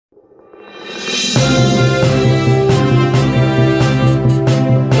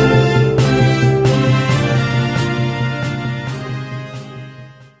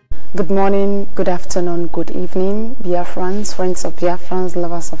Good morning, good afternoon, good evening, Biafrans, friends of Biafrans,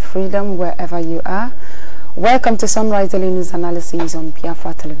 lovers of freedom, wherever you are. Welcome to Sunrise Daily News Analysis on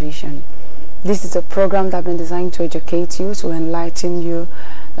Biafra Television. This is a program that has been designed to educate you, to enlighten you,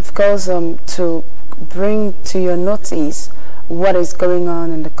 of course, to bring to your notice what is going on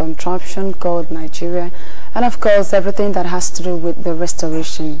in the contraption called Nigeria, and of course everything that has to do with the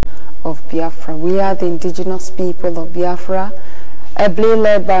restoration of Biafra. We are the indigenous people of Biafra, ably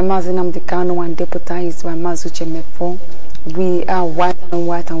led by Mazi Nnamdi Kanu and deputized by Mazi Nnamdi. We are white and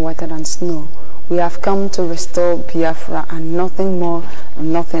whiter than snow. We have come to restore Biafra and nothing more,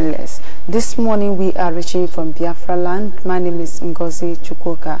 nothing less. This morning we are reaching from Biafraland. My name is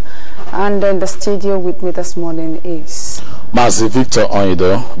CHUKWU, and in the studio with me this morning is Mazi Victor Onye,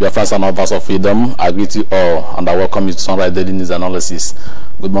 Biafrans and lovers of freedom. I greet you all and I welcome you to Sunrise Daily News Analysis.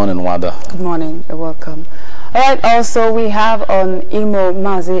 Good morning, Wanda. Good morning, you're welcome. Alright, also we have on email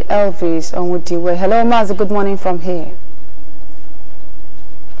Mazi Elvis on Udiwe. Hello Mazi, good morning from here.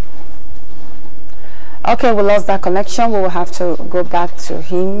 Okay, we lost that connection. We will have to go back to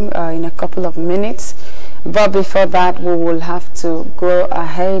him in a couple of minutes. But before that, we will have to go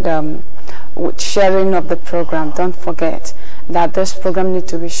ahead with sharing of the program. Don't forget that this program needs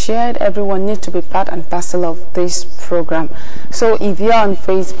to be shared. Everyone needs to be part and parcel of this program. So if you're on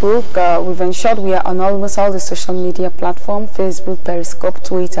Facebook, we've ensured we are on almost all the social media platforms: Facebook, Periscope,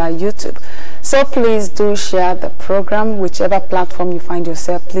 Twitter, YouTube. So please do share the program, whichever platform you find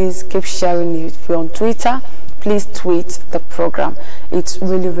yourself. Please keep sharing it. If you're on Twitter, please tweet the program. It's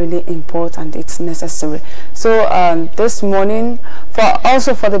really important. It's necessary. So this morning,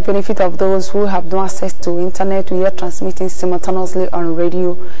 also for the benefit of those who have no access to internet, we are transmitting simultaneously on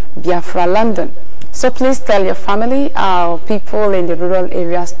Radio Biafra London. So please tell your family, our people in the rural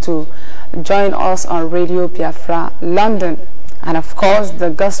areas, to join us on Radio Biafra London. And of course, the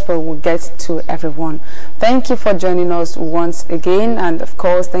gospel will get to everyone. Thank you for joining us once again. And of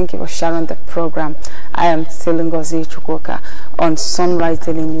course, thank you for sharing the program. I am still CHUKWU on Sunrise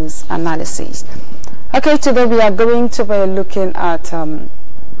Daily News Analysis. Okay, today we are going to be looking at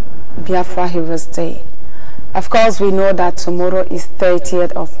Biafra Heroes Day. Of course, we know that tomorrow is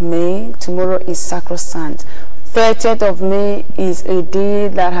 30th of May. Tomorrow is sacrosanct. 30th of May is a day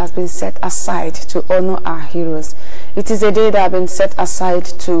that has been set aside to honor our heroes. It is a day that has been set aside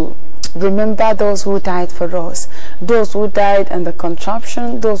to remember those who died for us, those who died in the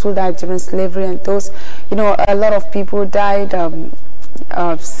contraption, those who died during slavery, and those, you know, a lot of people died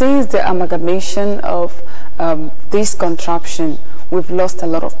since the amalgamation of this contraption. We've lost a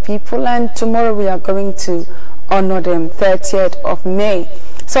lot of people, and tomorrow we are going to honor them, 30th of May.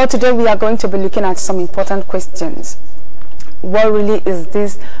 So today we are going to be looking at some important questions. What really is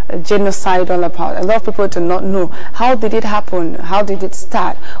this genocide all about? A lot of people do not know. How did it happen? How did it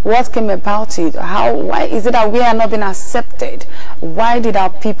start? What came about it? Why is it that we are not being accepted? Why did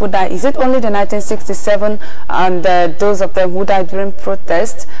our people die? Is it only the 1967 and those of them who died during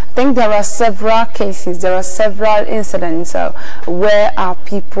protests? I think there are several cases, there are several incidents where our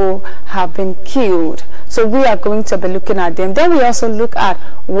people have been killed. So we are going to be looking at them. Then we also look at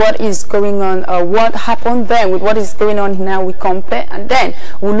what is going on, what happened then with what is going on now. We compare, and then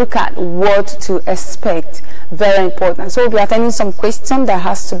we look at what to expect. Very important. So we'll be attending some questions that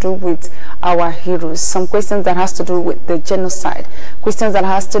has to do with our heroes, some questions that has to do with the genocide, questions that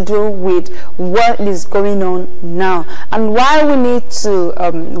has to do with what is going on now, and why we need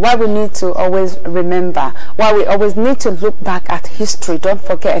to always remember, why we always need to look back at history. Don't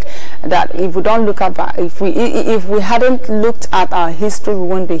forget that if we don't look at, if we hadn't looked at our history, we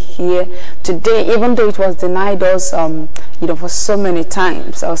won't be here today, even though it was denied us you know, for so many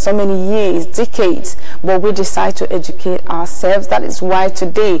times, or so many years, decades, but we decide to educate ourselves. That is why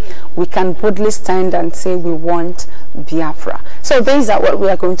today we can boldly stand and say we want Biafra. So these are what we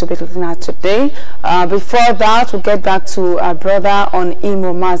are going to be looking at today. Before that, we'll get back to our brother on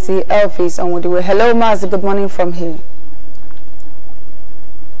email, Mazi Elvis on Udiwe. Hello Mazi, good morning from here.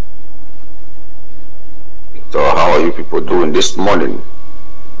 So how are you people doing this morning?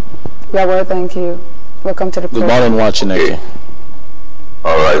 Yeah, well, thank you. Welcome to the program. Good morning, watching. Okay.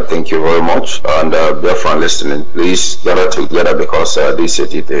 All right, thank you very much. And Biafra listening, please gather together because this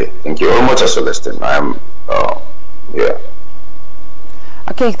is it. Thank you very much as you listen. I am here.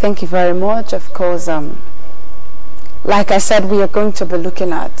 Okay, thank you very much. Of course, like I said, we are going to be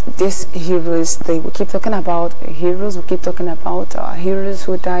looking at these heroes. We keep talking about heroes. We keep talking about heroes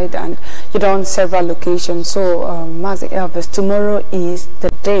who died, and you know, on several locations. So, Mazi Elvis, tomorrow is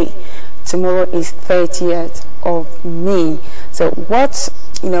the day. Tomorrow is 30th of May. So what,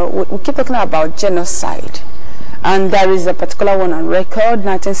 you know, we keep talking about genocide. And there is a particular one on record,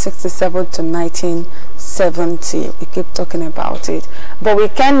 1967 to 1970. We keep talking about it. But we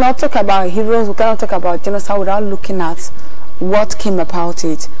cannot talk about heroes, we cannot talk about genocide without looking at what came about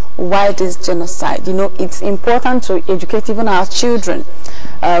it. Why this genocide? You know, it's important to educate even our children.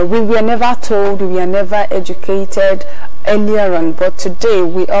 We were never told, we were never educated earlier on, but today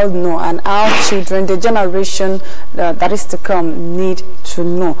we all know, and our children, the generation that is to come, need to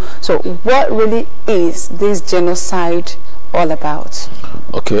know. So what really is this genocide all about?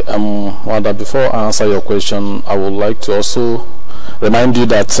 Okay, Wanda, before I answer your question, I would like to also remind you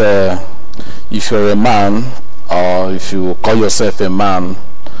that if you're a man, or if you call yourself a man,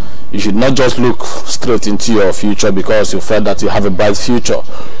 you should not just look straight into your future because you felt that you have a bright future.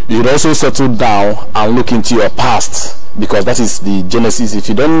 You should also settle down and look into your past, because that is the genesis. If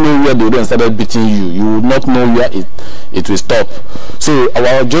you don't know where the rain started beating you, you will not know where it will stop. So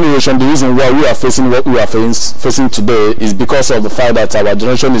our generation, the reason why we are facing what we are facing today is because of the fact that our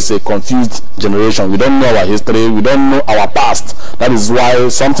generation is a confused generation. We don't know our history, we don't know our past. That is why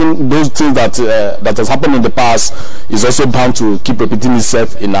those things that that has happened in the past is also bound to keep repeating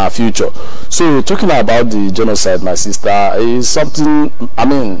itself in our future. So talking about the genocide, my sister, is something, I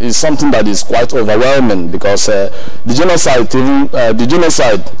mean, is something that is quite overwhelming, because the genocide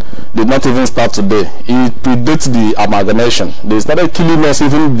did not even start today. It predates the amalgamation. They started killing us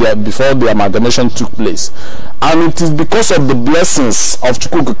even before the amalgamation took place. And it is because of the blessings of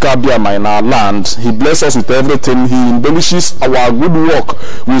CHUKWU OKIKE ABIAMA in our land. He blesses us with everything. He embellishes our good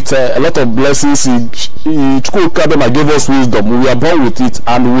work with a lot of blessings. CHUKWU OKIKE ABIAMA gave us wisdom. We are born with it,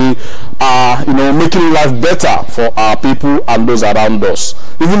 and we are, you know, making life better for our people and those around us.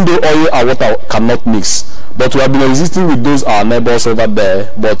 Even though oil and water cannot mix, but we have been existing with those our neighbors over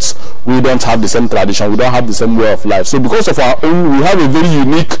there, but we don't have the same tradition, we don't have the same way of life. So because of our own, we have a very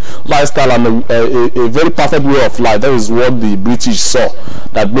unique lifestyle and a very perfect way of life. That is what the British saw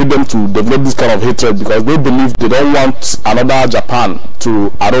that made them to develop this kind of hatred, because they believe they don't want another Japan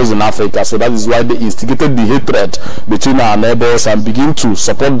to arise in Africa. So that is why they instigated the hatred between our neighbors and begin to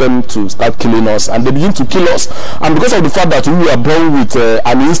support them to start killing us, and they begin to kill us. And because of the fact that we are born with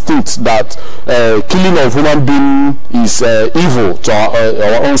an instinct that killing of human being is evil to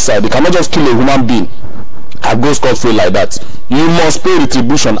our own side, they cannot just kill a human being and go scot-free like that. You must pay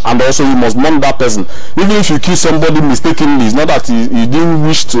retribution, and also you must mourn that person. Even if you kill somebody mistakenly, it's not that you didn't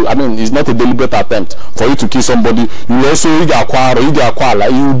wish to, I mean, it's not a deliberate attempt for you to kill somebody. You also you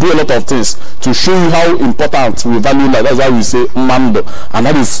do a lot of things to show you how important we value life. That's why we say Mando, and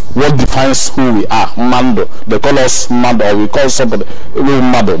that is what defines who we are. Mando. They call us Mando, or we call somebody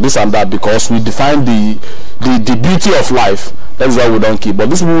Mando, this and that, because we define the beauty of life. That's why we don't kill. But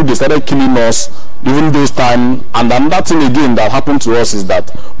these people, they started killing us during those time. And another thing again that happened to us is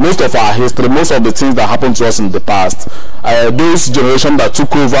that most of our history, most of the things that happened to us in the past, those generation that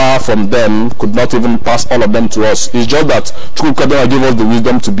took over from them could not even pass all of them to us. It's just that CHUKWU OKIKE ABIAMA gave us the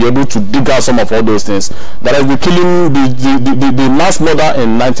wisdom to be able to dig out some of all those things. That is the killing, the mass murder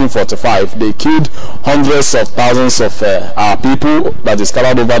in 1945. They killed hundreds of thousands of our people that is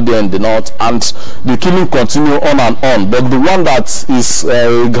scattered over there in the north, and the killing continue on and on. But the one that is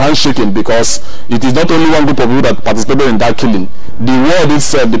handshaking, because it is not only one group of people that participated in that killing. The world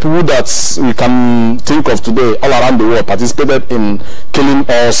itself, the people that we can think of today all around the world, participated in killing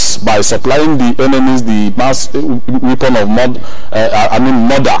us by supplying the enemies the mass weapon of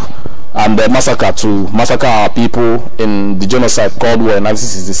murder and massacre to massacre our people in the genocide called war in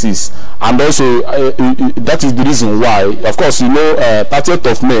 1966. And also that is the reason why, of course, you know,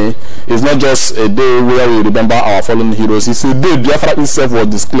 30th of May is not just a day where we remember our fallen heroes. It's a day Biafra itself was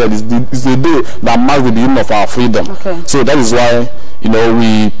declared. It's a day that marks the beginning of our freedom. Okay. So that is why, you know,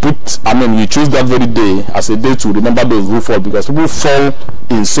 we choose that very day as a day to remember those who fall, because people fall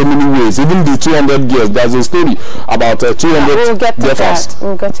in so many ways. Even the 200 years, there's a story about 200 we'll get to Biafras. that.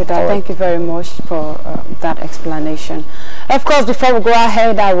 We'll get to that. Thank you very much for that explanation. Of course, before we go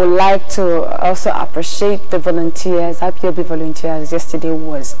ahead, I would like to also appreciate the volunteers, IPOB volunteers. Yesterday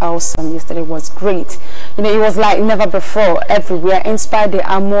was awesome. Yesterday was great. You know, it was like never before. Everywhere, inspired the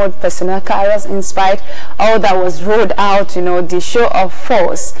armored personnel carriers, inspired all that was rolled out. You know, the show of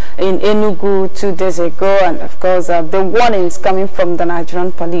force in Enugu 2 days ago, and of course the warnings coming from the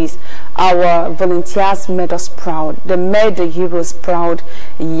Nigerian police. Our volunteers made us proud. They made the heroes proud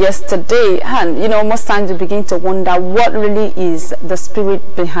yesterday. yesterday, and most times we begin to wonder what really is the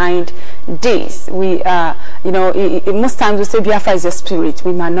spirit behind this. We most times we say Biafra is a spirit,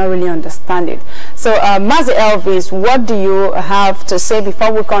 we might not really understand it. So Mazi Elvis, what do you have to say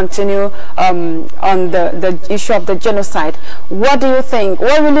before we continue on the issue of the genocide? What do you think,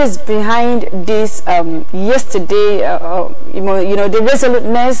 what really is behind this yesterday, the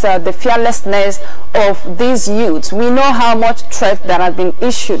resoluteness, the fearlessness of these youths? We know how much threat that has been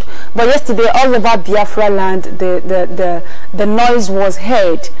issued, but yesterday all over Biafraland, the noise was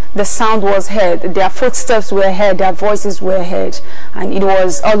heard, the sound was heard, their footsteps were heard, their voices were heard, and it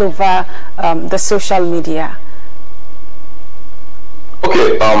was all over the social media.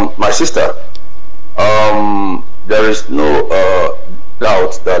 Okay, my sister, there is no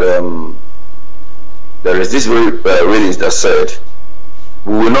doubt that there is this release that said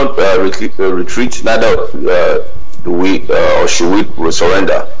we will not retreat, neither do we or should we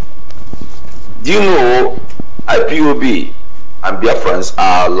surrender. Do you know Ipob and Biafrans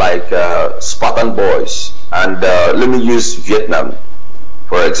are like Spartan boys? And let me use Vietnam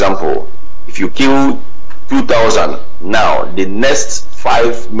for example. If you kill 2,000 now, the next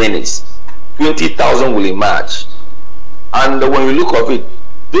 5 minutes 20,000 will emerge. And when you look at it,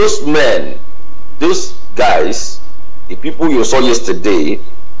 those men, those guys, the people you saw yesterday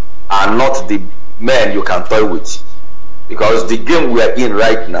are not the men you can toy with, because the game we are in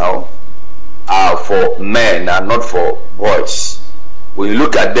right now are for men and not for boys. When you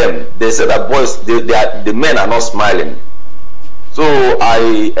look at them, they say that boys, the men are not smiling. So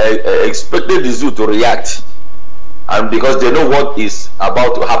I expected the zoo to react, and because they know what is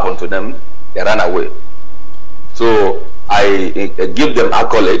about to happen to them, they ran away. So I give them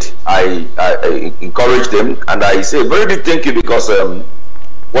accolade, I encourage them, and I say very big thank you, because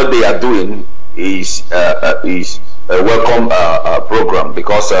what they are doing is a welcome program,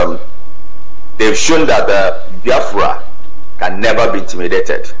 because they've shown that Biafra can never be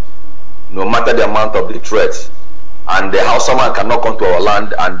intimidated, no matter the amount of the threat, and how someone cannot come to our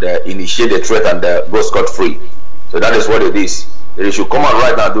land and initiate the threat and go scot-free. So that is what it is. They should come out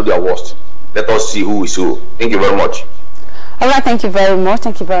right now and do their worst. Let us see who is who. Thank you very much. All right, thank you very much.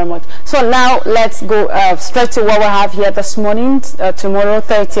 Thank you very much. So now let's go straight to what we have here this morning. Tomorrow,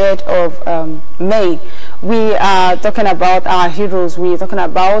 30th of May, we are talking about our heroes. We are talking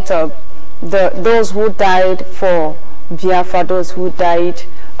about those who died for Biafra, those who died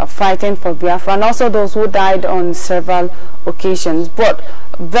fighting for Biafra, and also those who died on several occasions. But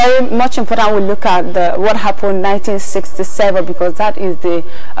very much important, we look at what happened in 1967, because that is the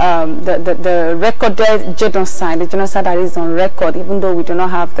recorded genocide, the genocide that is on record, even though we do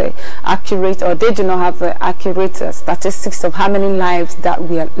not have the accurate, or they do not have the accurate statistics of how many lives that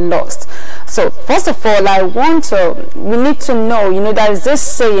we have lost. So first of all, we need to know, there is this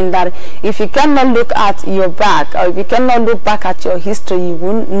saying that if you cannot look at your back, or if you cannot look back at your history, you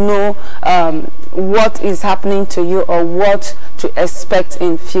won't know what is happening to you or what to expect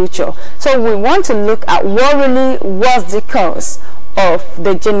in future. So we want to look at what really was the cause of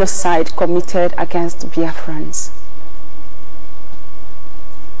the genocide committed against Biafrans.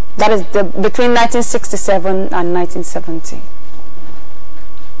 That is between 1967 and 1970.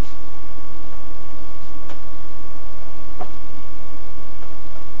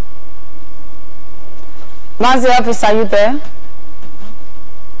 Mazi Elvis, are you there?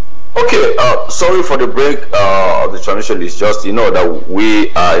 Okay, sorry for the break of the transmission. Is just, that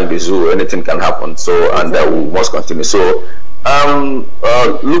we are in the zoo, anything can happen, so, and we must continue. So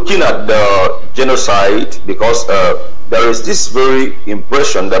looking at the genocide, because there is this very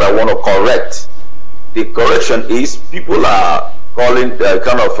impression that I want to correct. The correction is people are calling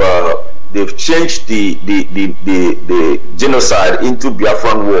they've changed the genocide into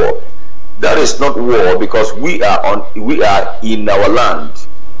Biafran war. That is not war, because we are in our land.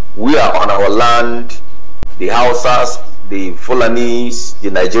 We are on our land. The Hausas, the Fulanis, the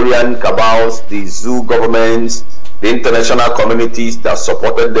Nigerian cabals, the zoo governments, the international communities that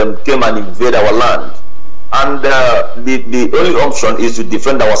supported them came and invaded our land. And the only option is to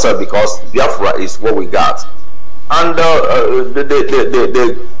defend ourselves, because Biafra is what we got. And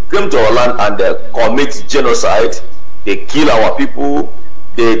they came to our land and commit genocide. They kill our people.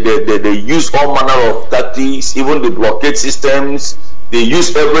 They use all manner of tactics, even the blockade systems. They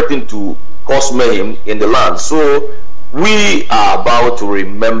use everything to cause mayhem in the land. So we are about to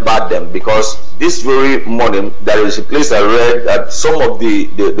remember them, because this very morning there is a place I read that some of the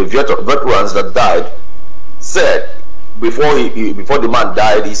veterans that died said, before the man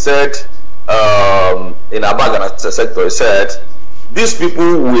died, he said in Abagana sector, he said, these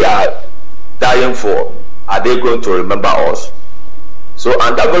people we are dying for, are they going to remember us? So,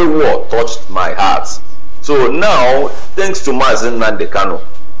 and that very word touched my heart. So now, thanks to Mazi Nnamdi Kanu,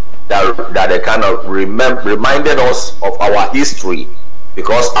 that they kind of reminded us of our history,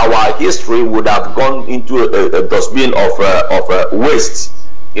 because our history would have gone into a dustbin of waste,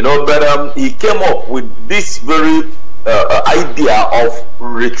 you know. But he came up with this very idea of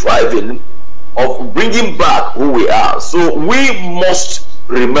retrieving, of bringing back who we are. So we must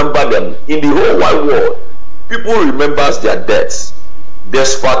remember them. In the whole wide world, people remember their deaths,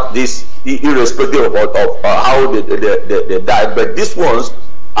 despite this, irrespective of how they died. But these ones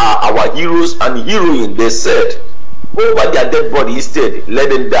are our heroes and heroine. They said over their dead body, instead let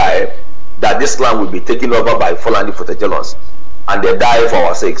them die, that this land will be taken over by Fulani Fotajelons, and they die for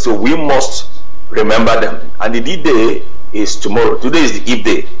our sake. So we must remember them. And the D-Day is tomorrow. Today is the Eve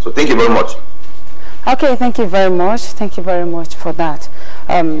Day. So thank you very much. Okay, thank you very much. Thank you very much for that.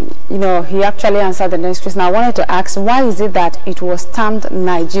 You know, he actually answered the next question. I wanted to ask, why is it that it was termed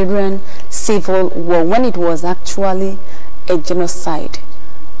Nigerian Civil War when it was actually a genocide?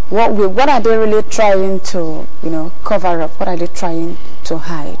 What are they really trying to, you know, cover up? What are they trying to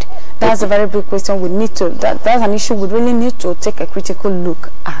hide? That's a very big question. We need to, that's an issue we really need to take a critical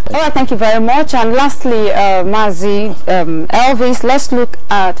look at. All right, thank you very much. And lastly, Mazi, Elvis, let's look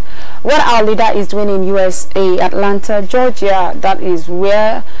at what our leader is doing in USA, Atlanta, Georgia. That is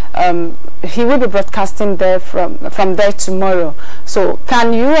where he will be broadcasting there from there tomorrow. So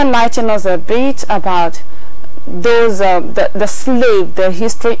can you enlighten us a bit about those the slave, the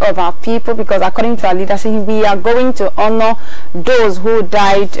history of our people? Because according to our leadership, we are going to honor those who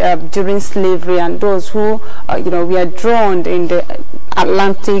died during slavery and those who you know, we are drowned in the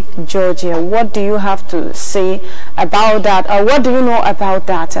Atlantic, Georgia. What do you have to say about that, or what do you know about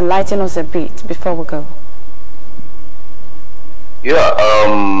that? Enlighten us a bit before we go.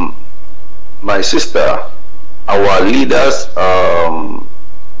 Yeah, my sister, our leaders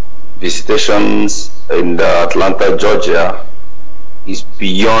visitations in the Atlanta, Georgia is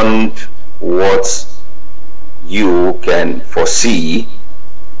beyond what you can foresee.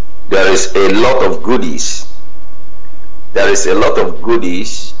 There is a lot of goodies. There is a lot of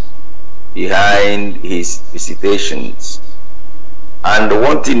goodies behind his visitations. And the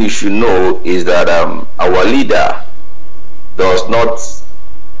one thing you should know is that our leader does not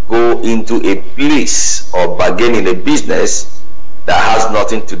go into a place or bargain in a business that has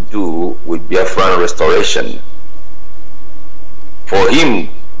nothing to do with Biafran restoration. For him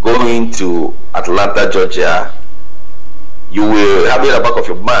going to Atlanta, Georgia, you will have it at the back of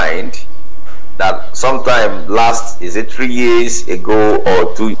your mind that sometime last, is it 3 years ago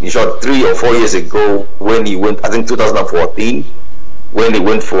or 2, in short 3 or 4 years ago, when he went, I think 2014, when he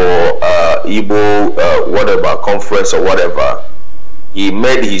went for Igbo whatever conference or whatever, he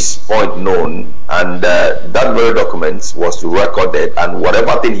made his point known, and that very document was recorded, and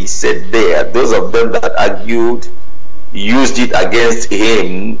whatever thing he said there, those of them that argued, used it against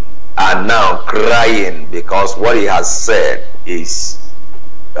him, are now crying because what he has said is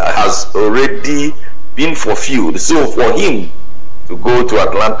has already been fulfilled. So for him to go to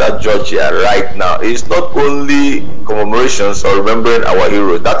Atlanta, Georgia right now, it's not only commemorations or remembering our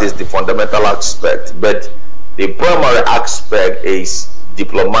heroes. That is the fundamental aspect, but the primary aspect is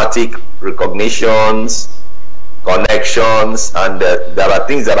diplomatic recognitions, connections, and there are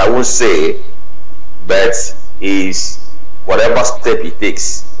things that I won't say, but is whatever step he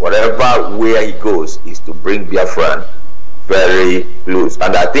takes, whatever where he goes, is to bring Biafran very close.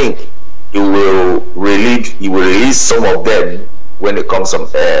 And I think he will release some of them when it comes on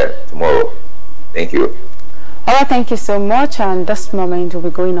air tomorrow. Thank you. All right, thank you so much. And this moment we'll be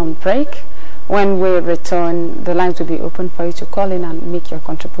going on break. When we return, the lines will be open for you to call in and make your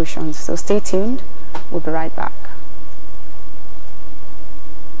contributions. So stay tuned. We'll be right back.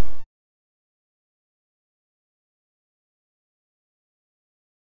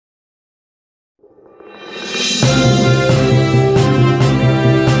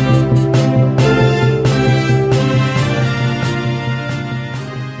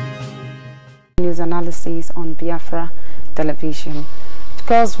 News analysis on Biafra television.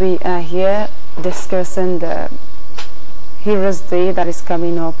 Because we are here discussing the Heroes Day that is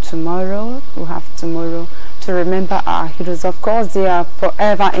coming up tomorrow. We have tomorrow to remember our heroes. Of course, they are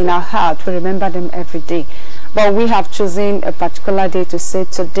forever in our heart. We remember them every day. But we have chosen a particular day to say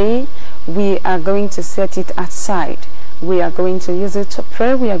today we are going to set it aside. We are going to use it to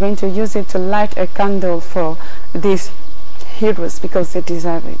pray. We are going to use it to light a candle for these heroes because they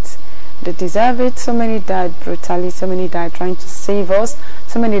deserve it. They deserve it. So many died brutally, so many died trying to save us,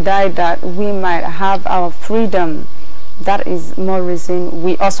 so many died that we might have our freedom. That is more reason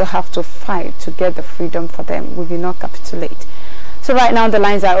we also have to fight to get the freedom for them. We will not capitulate. So right now the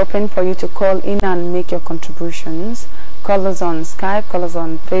lines are open for you to call in and make your contributions. Call us on Skype, call us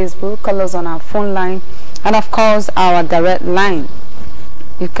on Facebook, call us on our phone line, and of course our direct line.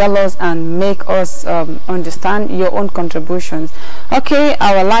 You call us and make us understand your own contributions. Okay,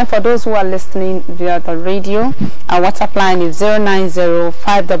 our line for those who are listening via the radio, our WhatsApp line is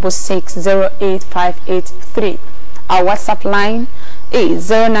 090-566-08583. Our WhatsApp line is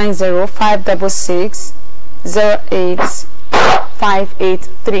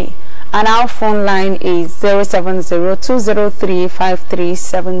 090-566-08583. And our phone line is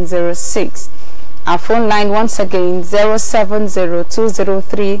 070-203-53706. Our phone line once again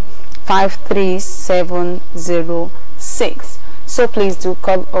 070-203-53706. So please do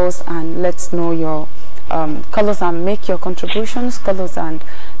call us and let's know your call us and make your contributions. Call us and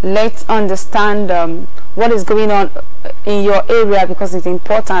let's understand what is going on in your area, because it's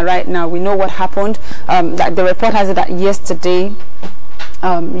important right now. We know what happened. That the report has it that yesterday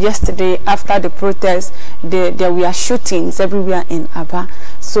after the protest, there were shootings everywhere in Aba.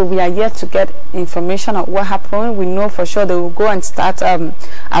 So we are yet to get information on what happened. We know for sure they will go and start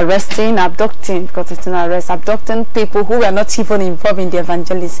arresting, abducting, because it's an arrest, abducting people who were not even involved in the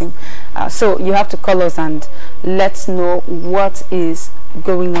evangelism. So you have to call us and let's know what is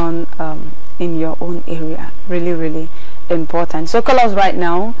going on in your own area. Really, really important. So call us right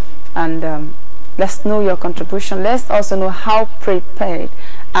now and let's know your contribution. Let's also know how prepared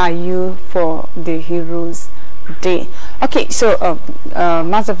are you for the Heroes Day. Okay, so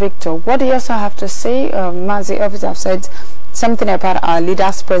Mazi Victor, what do you also have to say? Mazi obviously have said something about our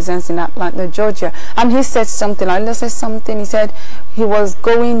leader's presence in Atlanta, Georgia, and he said something. He said he was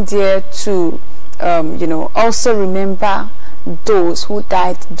going there to you know, also remember those who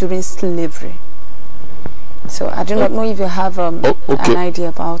died during slavery. So I do not know if you have an idea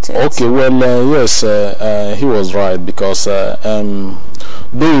about it. Okay, well, yes, he was right, because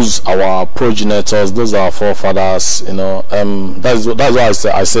those our progenitors, those are our forefathers, you know. That's why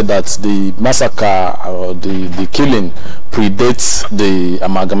I said that the massacre or the killing predates the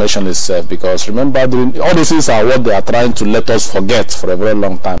amalgamation itself, because remember, all these things are what they are trying to let us forget for a very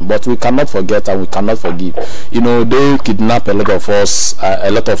long time, but we cannot forget and we cannot forgive. You know, they kidnapped a lot of us, a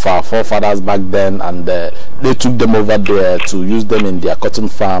lot of our forefathers back then, and they took them over there to use them in their cotton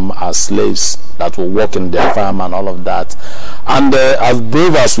farm as slaves that will work in their farm and all of that. And as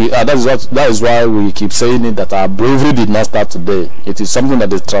brave as we are, that is why we keep saying it, that our bravery did not start today. It is something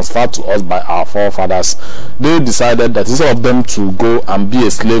that is transferred to us by our forefathers. They decided that instead of them to go and be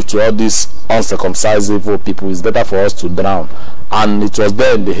a slave to all these uncircumcised evil people, it's better for us to drown. And it was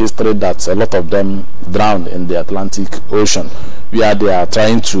there in the history that a lot of them drowned in the Atlantic Ocean, where they are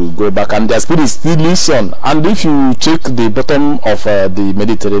trying to go back, and their spirit still lives on. And if you check the bottom of the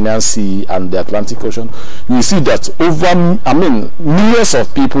Mediterranean Sea and the Atlantic Ocean, you will see that over, millions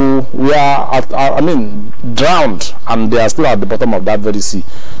of people were, drowned, and they are still at the bottom of that very sea.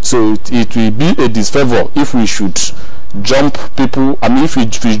 So it will be a disfavor if we should jump people, if we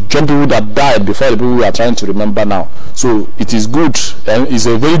jump people that died before the people we are trying to remember now. So it is good, and it's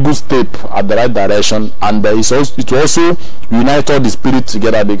a very good step at the right direction, and it will also unite all the spirit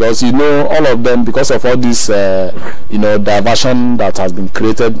together, because you know, all of them, because of all this diversion that has been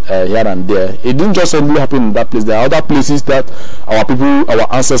created here and there, it didn't just only happen in that place. There are other places that our people,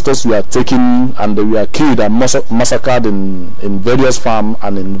 our ancestors were taken and they were killed and massacred in various farms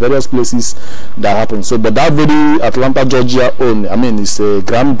and in various places that happened. So but that very Atlanta, Georgia own, it's a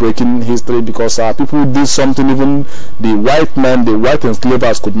groundbreaking history, because our people did something even the white men, the white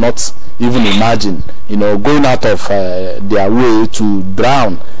enslavers could not even imagine, going out of their way to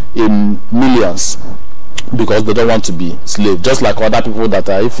drown in millions because they don't want to be slaves. Just like other people that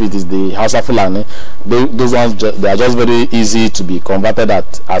are, if it is the House of Fulani, those ones, they are just very easy to be converted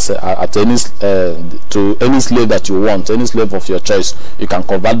to any slave that you want, any slave of your choice, you can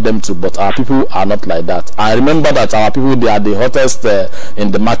convert them to. But our people are not like that. I remember that our people, they are the hottest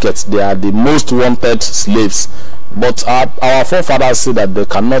in the market. They are the most wanted slaves. But our forefathers say that they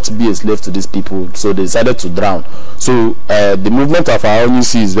cannot be a slave to these people, so they decided to drown. So the movement of our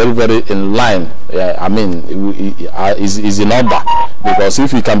ONUC is very, very in line. Is in order, because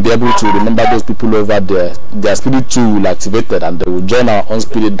if we can be able to remember those people over there, their spirit too will activate it, and they will join our own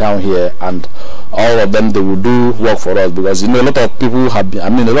spirit down here, and all of them, they will do work for us. Because a lot of people have been,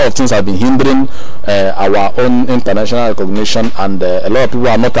 a lot of things have been hindering our own international recognition, and a lot of people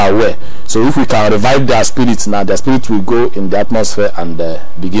are not aware. So if we can revive their spirits now, their spirit will go in the atmosphere and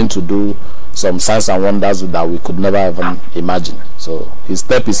begin to do some signs and wonders that we could never even imagine. So his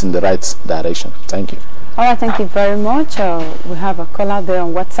step is in the right direction. Thank you. All right, thank you very much. We have a caller there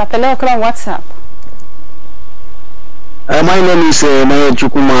on WhatsApp. Hello, caller on WhatsApp. My name is May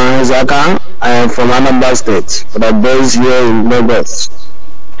CHUKWU. I am from Anambra State, but I'm based here in Lagos.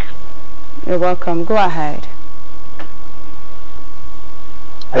 You're welcome. Go ahead.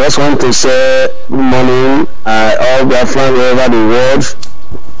 I just want to say good morning, all Biafraland all over the world.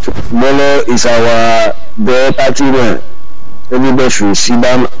 Tomorrow is our day, 31. Everybody should sit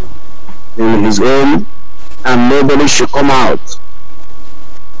down in his own, and nobody should come out.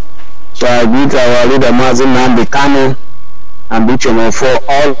 So I greet our leader Mazi Nnamdi Kanu and wish him for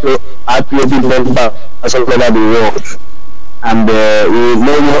all the IPOB members all over the world. And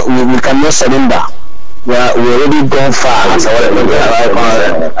we cannot surrender. We already gone far.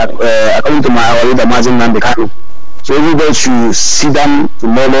 According to our leader Mazi Nnamdi Kanu. So everybody should sit down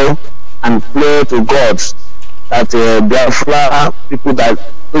tomorrow and pray to God that Biafra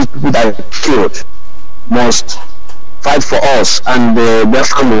those people that are killed must fight for us, and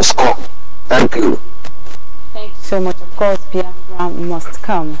Biafra must come. Thank you. Thank you so much. Of course, Biafra must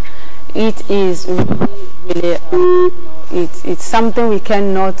come. It is really, it's something we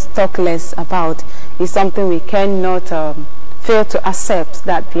cannot talk less about. It's something we cannot fail to accept,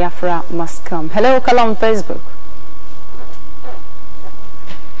 that Biafra must come. Hello, call on Facebook.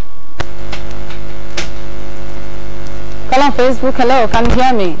 Call on Facebook. Hello, can you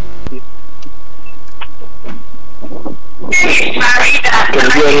hear me?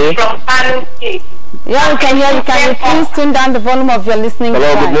 Yeah, we can hear you. Can you please tune down the volume of your listening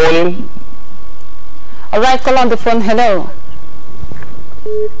device? Hello, good morning. All right, call on the phone. Hello.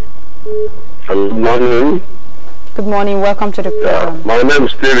 Good morning. Good morning. Welcome to the program. My name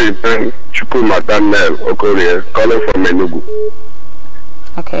is CHUKWU Okike AbIAMa, calling from Enugu.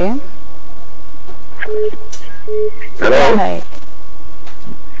 Okay. Hello. Hi.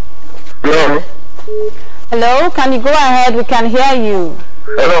 Hello. Hello, can you go ahead? We can hear you.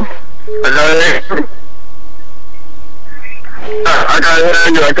 Hello. I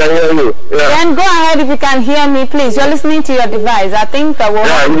can hear you. Yeah. Then go ahead if you can hear me, please. You're listening to your device. I think that will.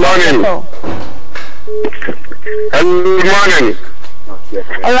 Yeah, good morning. Good morning.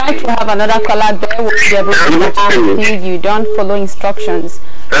 All right, we have another caller there. We'll be able to hear you. Don't follow instructions.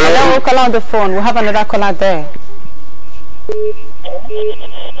 Hello, call on the phone. We have another caller there.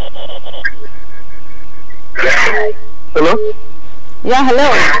 Hello? Yeah,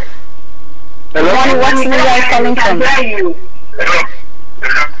 hello. Hello? What's the name you're calling from?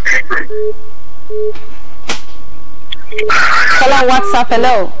 Call on WhatsApp,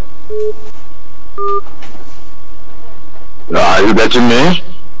 hello. Are you getting me?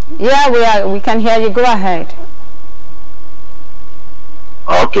 Yeah, we can hear you. Go ahead.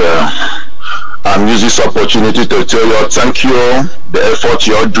 Okay. I'm using this opportunity to tell you thank you, the effort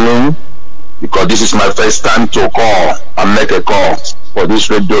you're doing, because this is my first time to call and make a call for this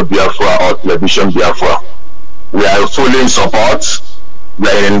Radio Biafra or Television Biafra. We are fully in support. We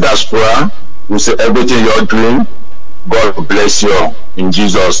are in diaspora. We say everything you're doing, God bless you in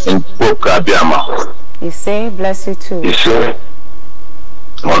Jesus, in CHUKWU OKIKE ABIAMA. You say, bless you too. You say?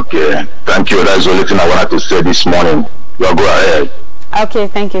 Okay. Thank you. That's the only thing I wanted to say this morning. You go ahead. Okay,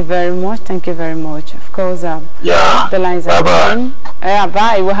 thank you very much. Thank you very much. Of course, yeah. The lines are open. Yeah,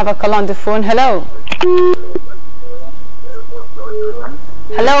 bye. We'll have a call on the phone. Hello.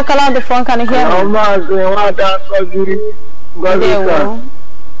 Hello, call on the phone. Can you hear me?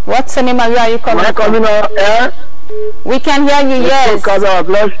 What's the name of you? Are you calling? We can hear you, yes.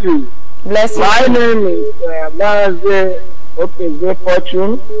 Bless you. Bless you. My name is Mazi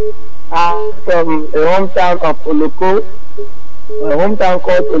Fortune. I'm from a hometown of Oloko. A hometown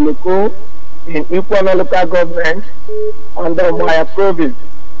called Oloko in Ipob local government under my province.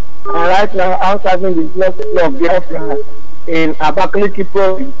 And right now I'm serving the University of Biafra in Abakaliki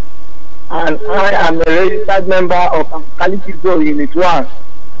province. And I am a registered member of Abakaliki province Unit 1.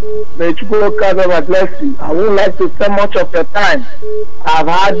 May CHUKWU OKIKE ABIAMA bless you. I would like to spend much of your time. I've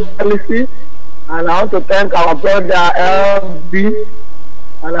had policy, and I want to thank our brother LB.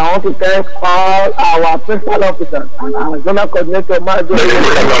 And I want to thank all our principal officers and our zonal coordinator, Mazi,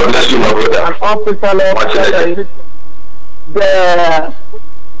 and all principal officers. I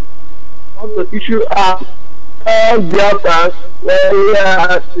want to issue all Biafrans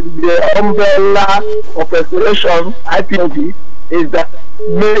the umbrella of restoration IPOB is that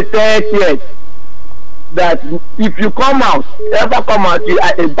May 30th. That if you come out, ever come out, you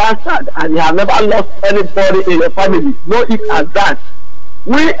are a bastard and you have never lost anybody in your family. Know it as that.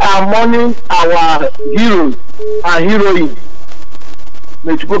 We are mourning our heroes and heroines.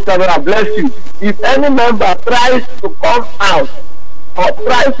 May CHUKWU OKIKE ABIAMA bless you. If any member tries to come out or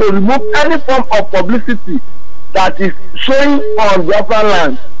tries to remove any form of publicity that is showing on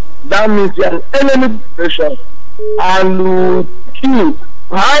Biafraland, that means you are an enemy operation. and kill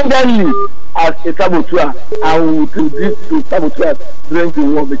handedly as a saboteur, and we will do to saboteurs during the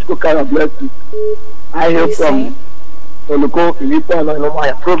war. May CHUKWU OKIKE bless you. I hear from Oloko, Ipob, and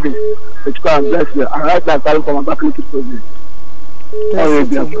my province. May CHUKWU OKIKE bless you. And right now, I'm calling from my back little province.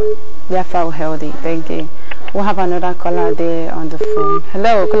 Biafra will healthy. Thank you. We'll have another caller there on the phone.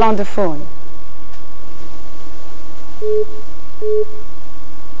 Hello, caller on the phone.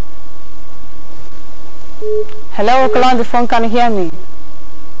 Hello, caller on the phone. Can you hear me?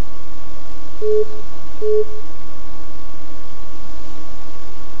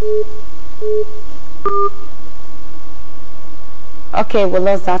 Okay, we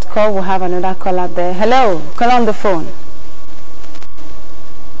lost that call. We'll have another caller there. Hello, caller on the phone.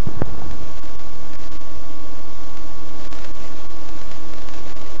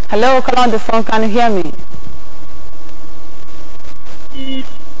 Hello, caller on the phone. Can you hear me?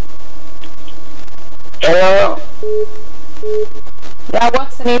 Hello. Yeah,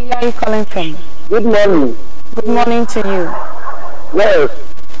 what's the name? Where are you calling from? Good morning. Good morning to you. Yes.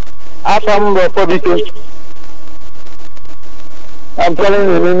 I'm from the province. I'm calling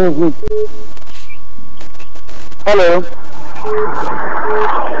you in English. Hello.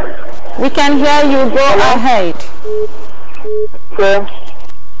 We can hear you. Go ahead. Okay.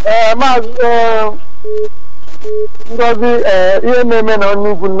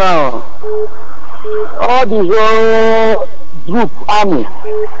 Now. All the whole group army,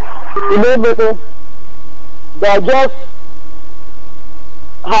 they are just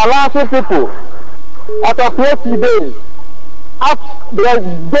harassing people. After 20 days, they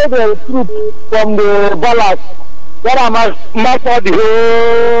get the troops from the barracks that are marked for the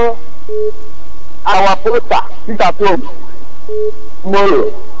whole our poster, sit at home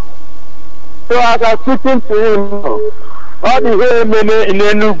tomorrow. So as I'm speaking to him, all the whole men in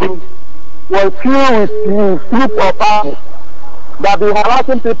the group was filled with the group of army that be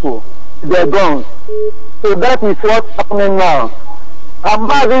harassing people, they're gone. So that is what's happening now.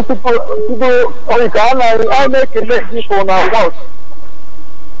 I'm asking people, I'll make a message for now. What?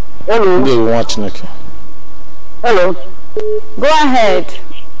 Hello. They watch Nicky. Hello. Go ahead.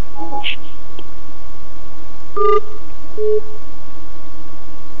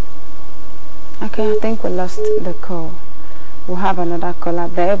 Okay, I think we lost the call. We'll have another caller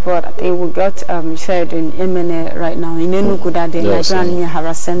there, but I think we got said in Emene right now in Enugu that the Nigerian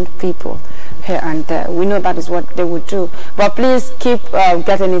harassing people here and there. We know that is what they would do. But please keep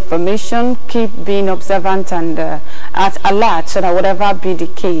getting information, keep being observant and at alert, so that whatever be the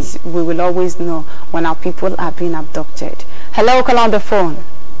case, we will always know when our people are being abducted. Hello, caller on the phone.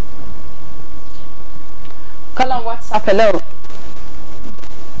 Caller, what's up? Hello.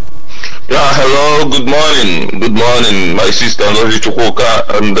 Yeah, hello, good morning. Good morning, my sister CHUKWU OKIKE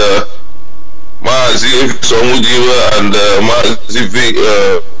and Mazi Nnamdi and Mazi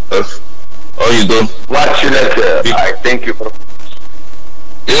how you doing? Watch you later. I thank you.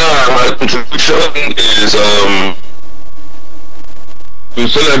 Yeah, my contribution is to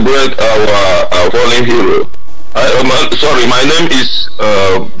celebrate our fallen hero. Sorry, my name is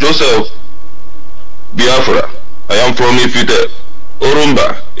Joseph Biafra. I am from Ifite,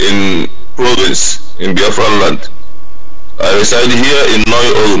 Orumba in province in Biafraland. I reside here in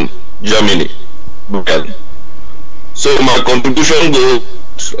Neu-Ulm, Germany. So my contribution goes,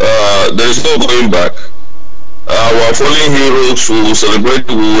 there is no going back. Our fallen heroes we will celebrate,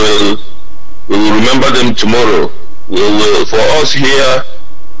 we will remember them tomorrow. We will, for us here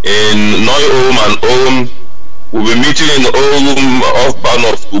in Neu-Ulm and Ulm, we'll be meeting in Ulm off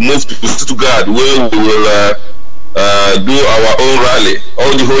Bahnhof. We move to Stuttgart where we will do our own rally.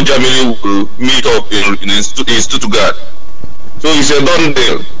 All the whole Germany will meet up in Stuttgart. So it's a done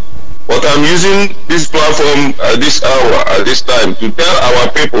deal. But I'm using this platform at this hour, at this time, to tell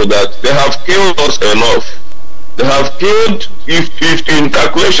our people that they have killed us enough. They have killed, if in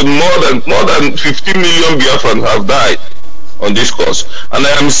calculation, more than 15 million Biafrans have died on this cause. And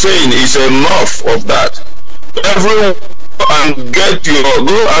I am saying it's enough of that. Everyone go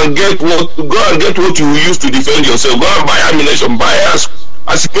and get what you use to defend yourself. Go and buy ammunition, buy as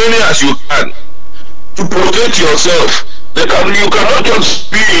many as you can to protect yourself. You cannot just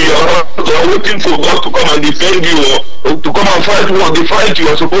be in your house or waiting for God to come and defend you or to come and fight war. The fight you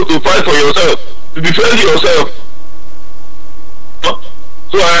are supposed to fight for yourself, to defend yourself.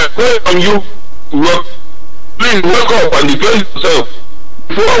 So I pray on you to work. Please wake up and defend yourself.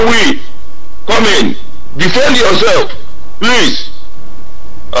 Before we come in, defend yourself. Please.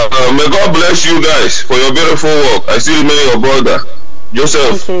 May God bless you guys for your beautiful work. I still remain your brother,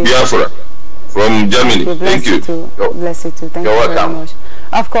 Joseph Biafra from Germany. Thank you. Bless you too. Thank you very much.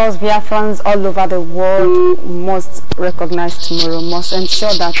 Of course, Biafrans all over the world must recognize tomorrow, must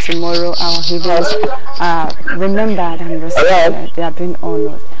ensure that tomorrow our heroes are remembered and respected. They are being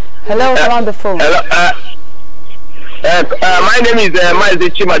honored. Hello, on the phone. Hello, my name is Mazi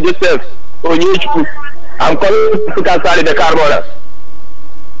Nnamdi Kanu. I'm calling to Kasari the Carbona.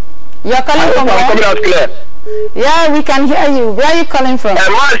 You're calling from where? Coming out clear. Yeah, we can hear you. Where are you calling from?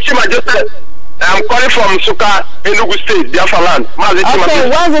 I'm calling from Suka, Enugu State, Biafraland. Okay,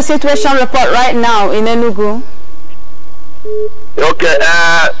 what's the situation report right now in Enugu? Okay,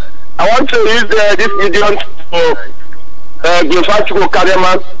 I want to use this medium to glorify CHUKWU OKIKE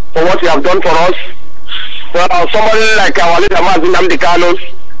ABIAMA for what he have done for us. Somebody like our leader Mazi Nnamdi Kanu,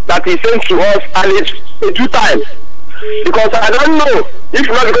 that he sent to us, and it's a due time. Because I don't know if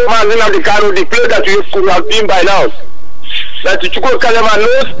not because Mazi Nnamdi Kanu, the place that we could have been by now, that CHUKWU OKIKE ABIAMA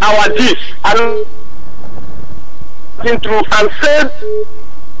knows our deeds and through and said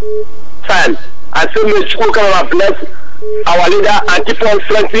time and say may CHUKWU OKIKE ABIAMA bless our leader and keep on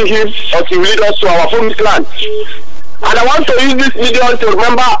strengthening him until he lead us to our promised land. And I want to use this medium to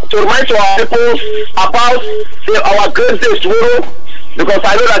remind our people about our great days tomorrow, because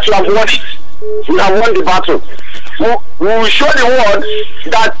I know that you have won it. We have won the battle. We will show the world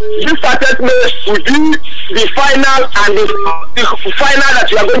that this started will be the final and the final that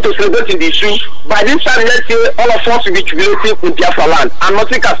we are going to celebrate in the issue. By this time, let's say all of us will be jubilating in Biafraland, and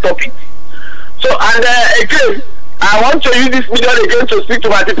nothing can stop it. So, and again, I want to use this medium again to speak to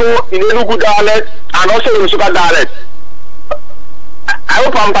my people in Enugu dialect and also in Suka dialect. I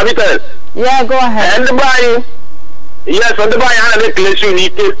hope I'm permitted. Yeah, go ahead. And by yes, on the by I make election,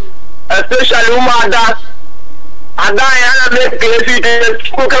 especially Umada. And I make election.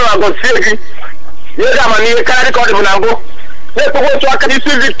 Spoken about safety. Yes, I'm a carry card in Nambo. Let's go to Academy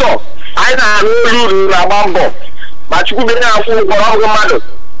Victor. I know you in Rambo, but you could be now for Ohamadike.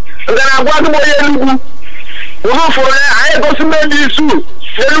 And then I want to go Enugu. We go for I go to make this soon.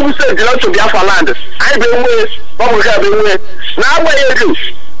 Enugu State belongs to Biafraland. I be away. What we have been away. Now what you do?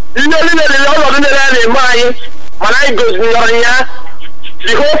 You know the mine. When I go to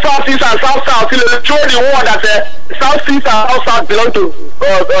the whole Southeast and South will show the world that Southeast and South belong to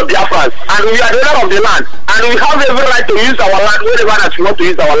Biafrans, and we are the owner of the land, and we have every right to use our land wherever that we want to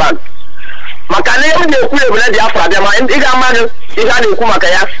use our land. Makane ndi okuye bule Biafra Biama ndiga manu iga ni ku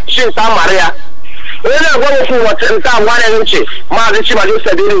makaya shin ta Maria. Wele gwo fu wo nta wane nchi Mazi Chimaje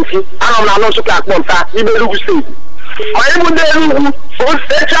sedere nfi anom na no suka akponta ibe Enugu State. Ma ibu de Enugu o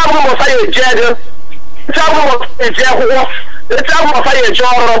se chabu mo fa ye jede. Chabu mo ye jehwo. E chabu mo fa ye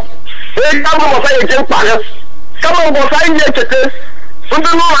joro. E chabu mo fa ye jempare. Kama mo fa ye chete.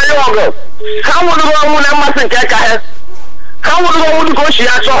 Ndu no ayo ogo. Ka wo do mo na masin ke ka he. Ka wo do mo ko shi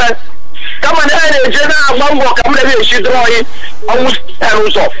ya so he. Kama na je na agbango ka mo na be shi droyi. Owu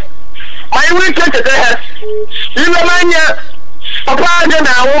enu so. My weekend today, you know, Papa,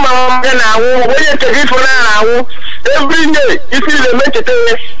 na woman, when you take it for now, every day, if you make it,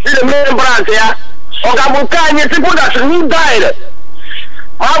 you make branch here, or Gabuka, you people that who died.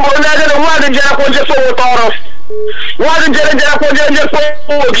 I'm going to know what the Jericho just over us. What the Jericho just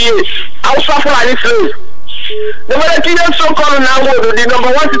I'll suffer like this. The American so called now, the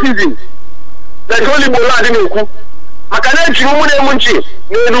number one citizen. That's only Boladi. I can't do Munchi,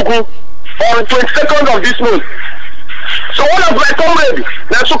 Nuku. On 22nd of this month. So one of my comrades,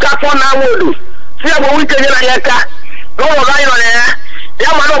 Nasuka Nawodu, see about weekend in Ayaka, no line on air,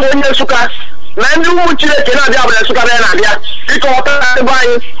 Yamano Onye Suka, Nandu Muchile cannot have the Suka Nadia, because by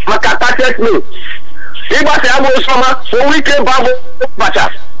Makata text me. Iba Sabo Summer, so weekend Babu Bacha.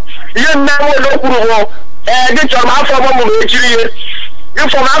 You now no Kuru, and get your mouth from Chile. You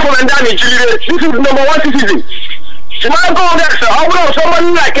from Afro and Danny Chile. This is number one citizen. So I go next, I will somebody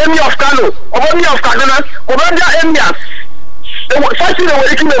like Emi of Kano, or Emi of Kaduna, or Emias. First thing they were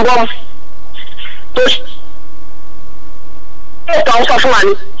making them bomb.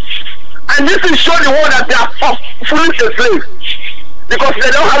 And this is show the world that they are fully enslaved. Because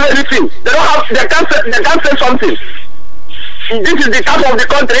they don't have anything. They can't say something. This is the type of the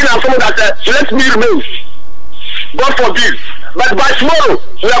country in Afro that let me remain. God forbid. But by tomorrow,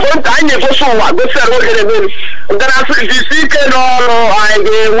 we are going to go so go sell what they mean. Then after the seek I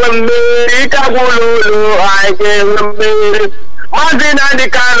gave I gave Mazi Nnamdi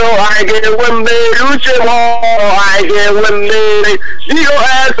Kanu, I gave Luce I gave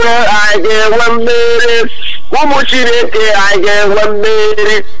COS, I gave Umuchireke, I gave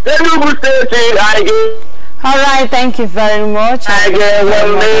Enugu State, I gave. All right, thank you very much. I get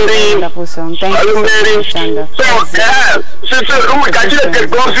one lady. Wonderful song. Thank you so much, Shanda. Yeah,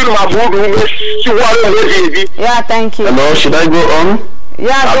 Yeah, thank you. Hello, should I go on?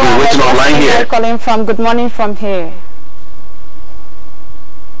 Yeah, I've been waiting online here. Calling from. Good morning from here.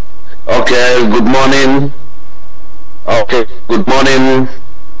 Okay, good morning. Okay, good morning,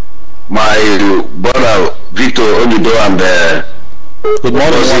 my brother Victor Onido and good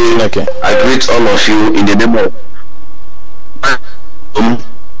morning. Okay. I greet all of you in the name of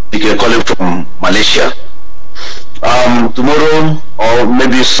calling from Malaysia. Tomorrow or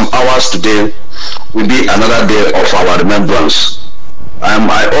maybe some hours today will be another day of our remembrance. I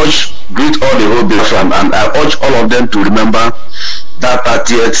greet all the whole Biafran, and I urge all of them to remember that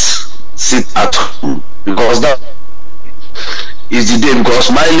 30th sit at home, because that is the day.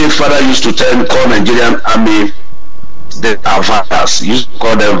 Because my late father used to call Nigerian army they are vandals. He used to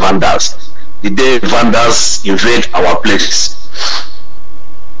call them vandals. The day vandals invade our places.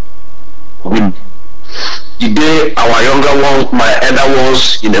 The day our younger ones, my elder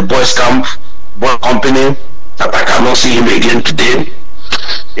ones in a boys camp, boy company, that I cannot see him again today.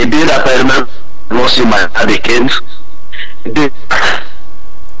 A day that I remember not see my dad again. A day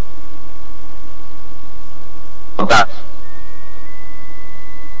that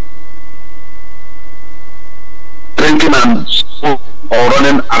drinking and or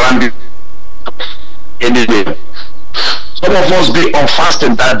running around it anyway. Some of us be on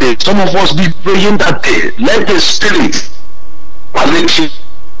fasting that day. Some of us be praying that day. Let the spirit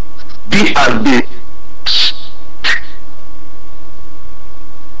be at the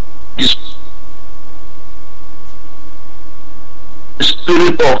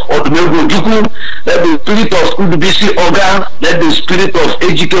spirit of Odumegwu, let the spirit of Udubisi Oga, let the spirit of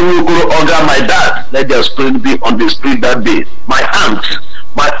Ejike Nwokoro Oga, my dad, let their spirit be on the spirit that day. My aunt,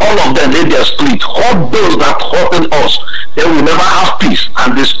 all of them, let their spirit hurt those that hurting us. They will never have peace,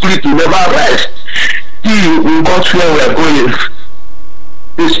 and the spirit will never rest till we got where we are going.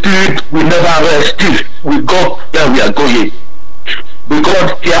 The spirit will never rest till we got where we are going. May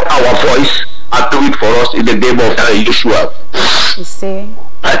God hear our voice and do it for us in the name of Yeshua. You see?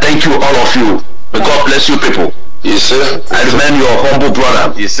 I thank you, all of you. May God bless you, people. Yes, sir. I remain your humble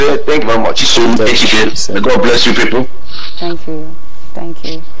brother. Yes, sir. Thank you very much. May God bless you, people. Thank you. Thank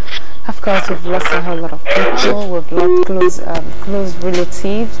you. Of course, we've lost a whole lot of people. We've lost close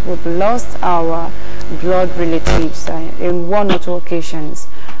relatives. We've lost our blood relatives in one or two occasions.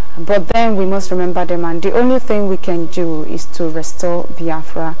 But then we must remember them, and the only thing we can do is to restore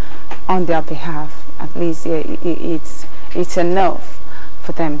Biafra on their behalf. At least it's enough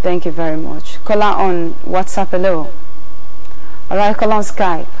for them. Thank you very much. Caller on WhatsApp, hello. Alright, call on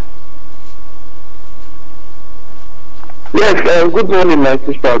Skype. Yes, good morning, my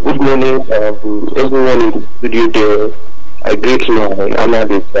sister. Good morning, everyone in the studio there. I greet my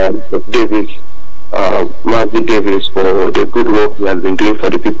analyst, Davis, Mazi Davis, for the good work he has been doing for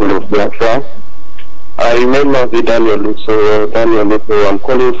the people of Biafra. I remember Daniel Luso. I'm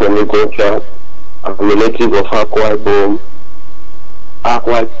calling from Uganda. I'm a native of Okwu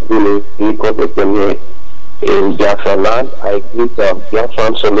village in Biafraland. I greet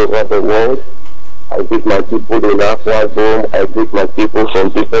Biafrans all over the world. I greet my people in Okwu. I greet my people from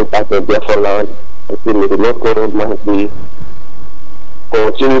different parts of Biafraland. I say, may the Lord God Almighty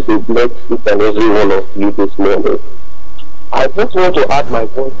continue to bless each and every one of you this morning. I just want to add my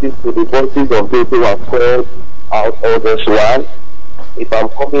voices to the voices of those who have called out all this while. If I'm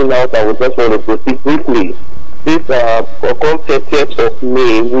coming out, I would just want to proceed quickly. This 30th of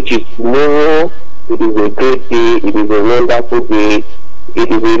May, which is tomorrow, it is a great day, it is a wonderful day, it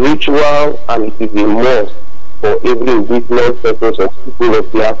is a ritual, and it is a must for every witness purpose of people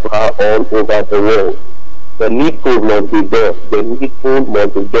of Biafra all over the world. The needful must be done. The needful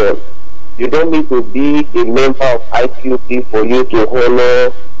must be done. You don't need to be a member of IPOB for you to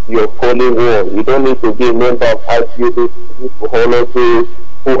honor your calling one. You don't need to be a member of IPOB to honor those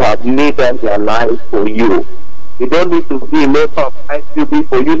who have laid down their lives for you. You don't need to be a member of IPOB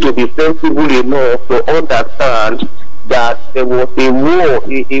for you to be sensible enough to understand that there was a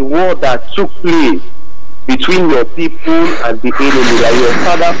war that took place between your people and the enemy, that your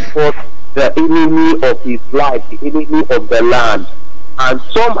father fought the enemy of his life, the enemy of the land, and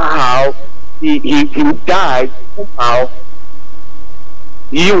somehow he died. Somehow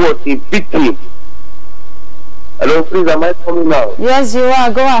he was a victim. Hello, please, am I coming out? Yes, you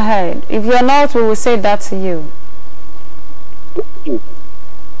are. Go ahead. If you're not, we will say that to you.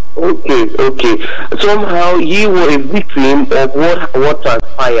 Okay. Somehow he was a victim of what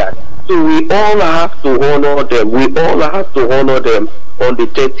transpired. So we all have to honor them. We all have to honor them on the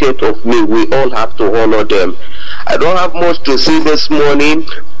 30th of May. We all have to honor them. I don't have much to say this morning,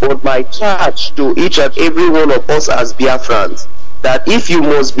 but my charge to each and every one of us as Biafrans that if you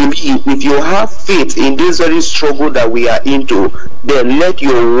must believe, if you have faith in this very struggle that we are into, then let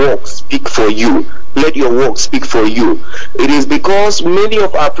your work speak for you. Let your work speak for you. It is because many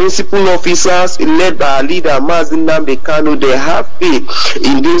of our principal officers, led by our leader Mazi Nnamdi Kanu, they have faith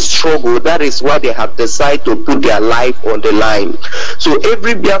in this struggle. That is why they have decided to put their life on the line. So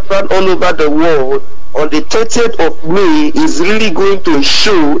every Biafran all over the world on the 30th of May is really going to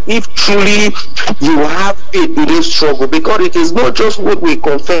show if truly you have faith in this struggle, because it is not just what we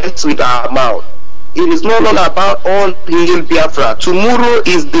confess with our mouth. It is not all about all hail Biafra. Tomorrow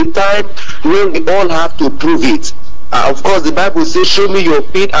is the time when we all have to prove it. Of course, the Bible says, show me your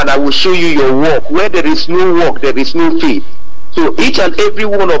faith and I will show you your work. Where there is no work, there is no faith. So each and every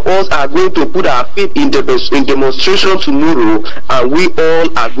one of us are going to put our faith in demonstration tomorrow, and we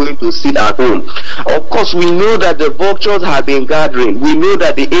all are going to sit at home. Of course, we know that the vultures have been gathering. We know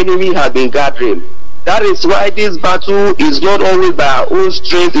that the enemy has been gathering. That is why this battle is not always by our own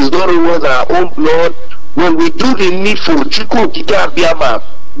strength, it's not always our own blood. When we do the needful, CHUKWU OKIKE ABIAMA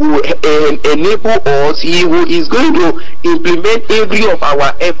will enable us. He is going to implement every of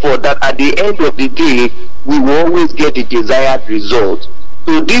our effort, that at the end of the day, we will always get the desired result.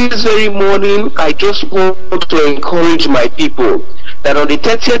 So this very morning, I just want to encourage my people that on the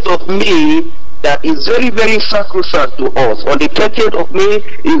 30th of May, that is very, very sacrosanct to us. On the 30th of May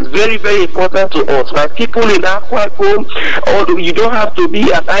is very, very important to us. My people in Akwa Ibom, although you don't have to be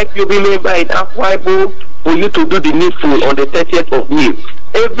an IPOB member in Akwa Ibom for you to do the needful on the 30th of May.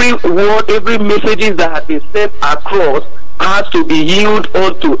 Every word, every messages that have been sent across has to be yielded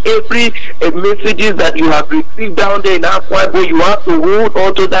onto. Every messages that you have received down there in Akwa Ibom, you have to hold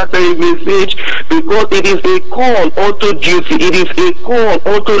onto that very message, because it is a call onto duty, it is a call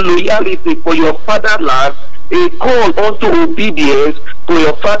onto loyalty for your fatherland, a call onto obedience for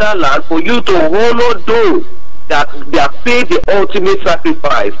your fatherland, for you to honor those that they have paid the ultimate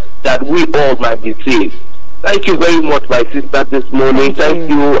sacrifice that we all might be saved. Thank you very much, my sister, this morning. Thank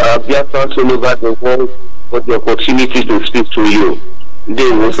you, Biafrans all over the world, for the opportunity to speak to you. Thank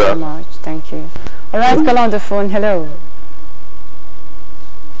you so much. Thank you. All right, call on the phone. Hello.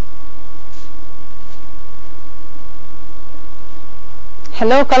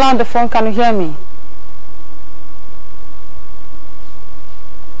 Hello, call on the phone. Can you hear me?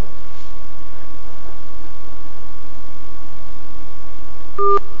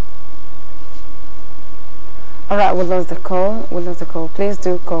 All right, we lost the call. We lost the call. Please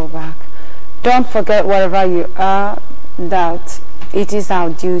do call back. Don't forget, wherever you are, that it is our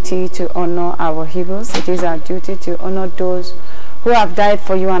duty to honor our heroes. It is our duty to honor those who have died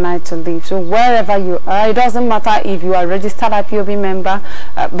for you and I to live. So wherever you are, it doesn't matter if you are a registered IPOB member,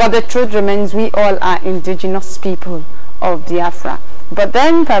 but the truth remains, we all are indigenous people of Biafra. But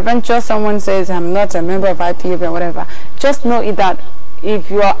then peradventure someone says, I'm not a member of IPOB or whatever. Just know that if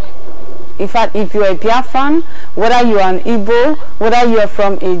you are, in fact, if you're a Biafran, whether you are an Igbo, whether you are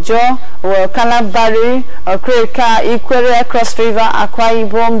from Ijo, or Kalabari, or Kreka, Ikwere, Cross River, Akwa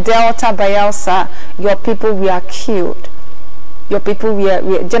Ibom, Delta, Bayelsa, your people were killed. Your people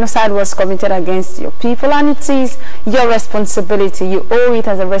were genocide was committed against your people, and it is your responsibility. You owe it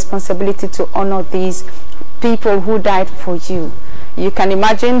as a responsibility to honor these people who died for you. You can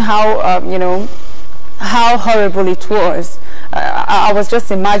imagine how, you know, how horrible it was. I was just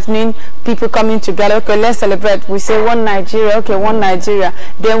imagining people coming together. Okay, let's celebrate. We say one Nigeria. Okay, one Nigeria.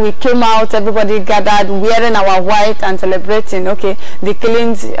 Then we came out, everybody gathered, wearing our white and celebrating. Okay, the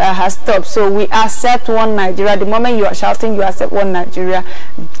killings has stopped. So we accept one Nigeria. The moment you are shouting, you accept one Nigeria,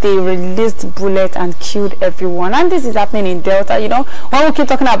 they released bullet and killed everyone. And this is happening in Delta. You know, when we keep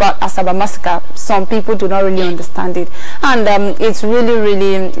talking about Asaba massacre, some people do not really understand it. And it's really,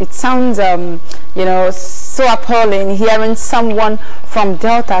 it sounds, you know, so appalling hearing someone from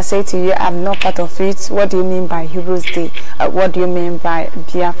Delta say to you, I'm not part of it. What do you mean by Heroes Day? What do you mean by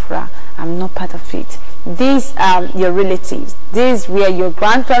Biafra? I'm not part of it. These are your relatives. These were your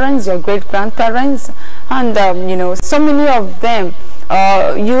grandparents, your great-grandparents, and you know, so many of them.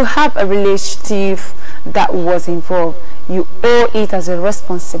 You have a relative that was involved. You owe it as a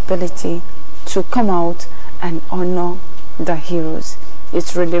responsibility to come out and honor the heroes.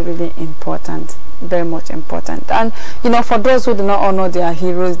 It's really important, very much important. And you know, for those who do not honor their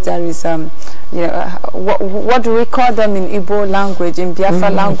heroes, there is you know, what do we call them in Igbo language, in Biafra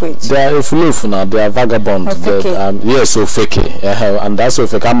language? They are efulufuna, they are vagabond. Yes, ofeke. And that's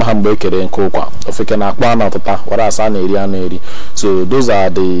ofeke. I'm hambekere in Kokwa. Ofeke na kwa na tata. Wara asana area na eri. So those are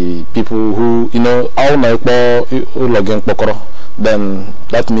the people who, you know, all na ikpo ulogeng pokoro. Then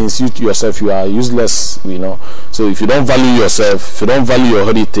that means you yourself, you are useless, you know. So if you don't value yourself, if you don't value your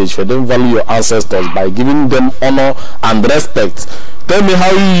heritage, if you don't value your ancestors by giving them honor and respect, tell me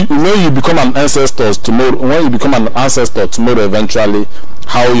how when you become an ancestor tomorrow, when you become an ancestor tomorrow, eventually,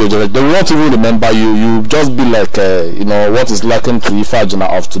 how you they will not even remember you. You just be like, you know, what is lacking to Ifajina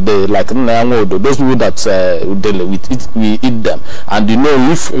of today, like those people that we eat them, and you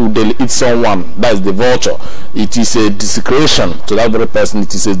know, if they eat someone, that is the vulture. It is a desecration to that very person.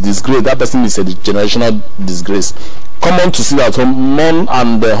 It is a disgrace. That person is a generational disgrace. Come on to see that mourn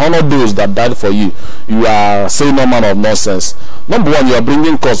and honor those that died for you. You are saying no man of nonsense. Number one, you are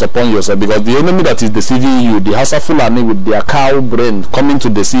bringing curse upon yourself, because the enemy that is deceiving you, the Hausa Fulani with their cow brain coming to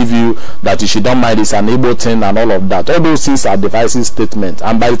deceive you that you should not mind is an able thing and all of that. All those things are divisive statements.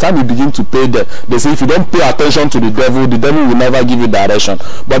 And by the time you begin to pay them, they say if you don't pay attention to the devil will never give you direction.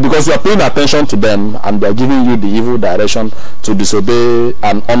 But because you are paying attention to them and they are giving you the evil direction to disobey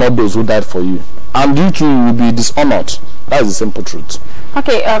and honor those who died for you, and you too will be dishonored. That is the simple truth.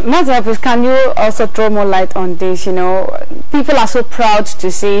 Okay, Mazi, can you also throw more light on this? You know, people are so proud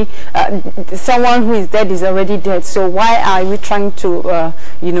to say someone who is dead is already dead. So why are we trying to,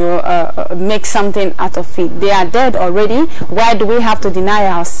 you know, make something out of it? They are dead already. Why do we have to deny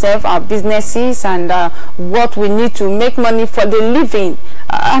ourselves, our businesses, and what we need to make money for the living?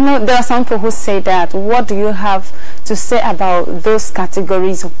 I know there are some people who say that. What do you have to say about those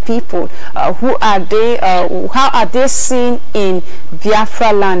categories of people? Who are they? How are they seen in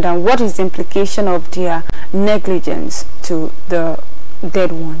Biafraland, and what is the implication of their negligence to the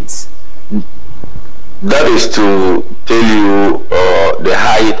dead ones? That is to tell you the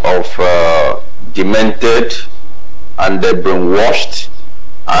height of demented and brainwashed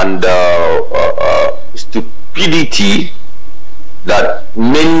and stupidity that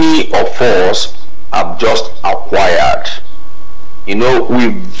many of us have just acquired. You know, we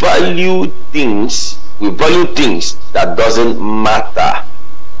value things that doesn't matter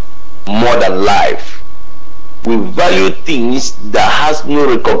more than life. We value things that has no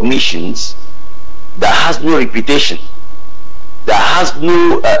recognitions, that has no reputation, that has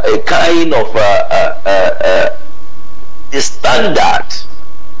no a kind of a standard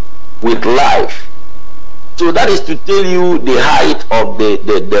with life. So that is to tell you the height of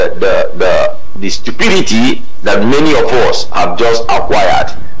the stupidity that many of us have just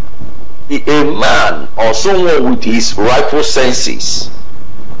acquired. A man or someone with his rightful senses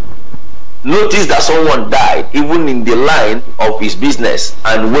noticed that someone died even in the line of his business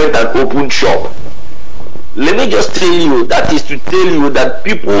and went and opened shop. Let me just tell you, that is to tell you that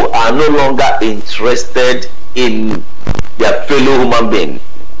people are no longer interested in their fellow human being.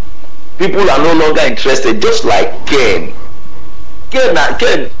 People are no longer interested, just like Cain.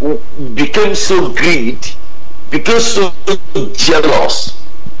 Cain became so greedy, became so jealous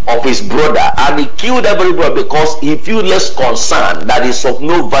of his brother, and he killed everybody because he feels less concerned that is of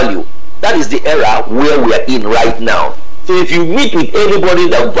no value. That is the era where we are in right now. So if you meet with anybody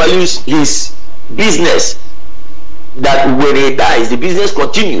that values his business, that when he dies, the business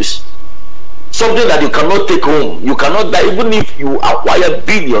continues. Something that you cannot take home. You cannot die, even if you acquire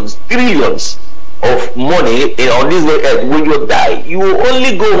billions, trillions of money on this earth. When you die, you will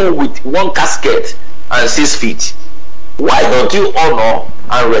only go home with one casket and 6 feet. Why don't you honor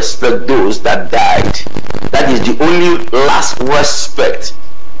and respect those that died? That is the only last respect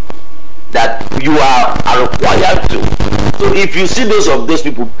that you are required to. So if you see those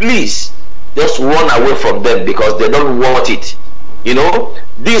people, please just run away from them, because they don't want it. You know,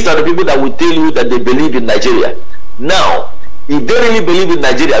 these are the people that will tell you that they believe in Nigeria. Now, if they really believe in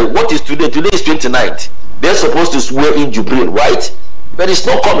Nigeria, what is today? Today is 29th. They're supposed to swear in Jubril, right? But it's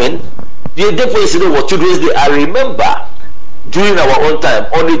not coming. The day for yesterday was Children's Day. I remember during our own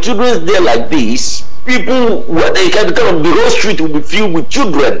time, on the Children's Day like this, people were the whole street will be filled with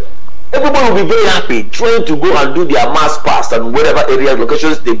children. Everybody will be very happy, trying to go and do their mass pass and whatever area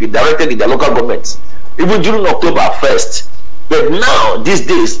locations they be directed in their local governments, even during October 1st. But now, these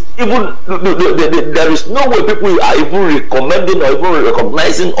days, even there is no way people are even recommending or even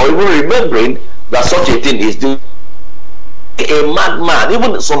recognizing or even remembering that such a thing is doing. A madman,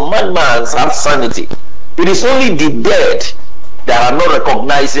 even some madmans have sanity. It is only the dead that are not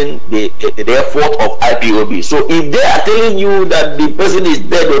recognizing the effort of IPOB. So if they are telling you that the person is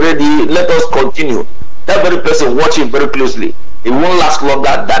dead already, let us continue. that very person watching very closely, it won't last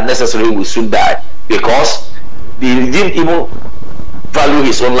longer than necessary, will soon die, because he didn't even value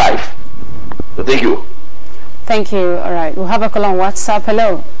his own life. So thank you. Thank you. All right, we'll have a call on WhatsApp.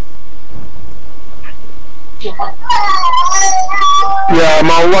 Hello. Yeah,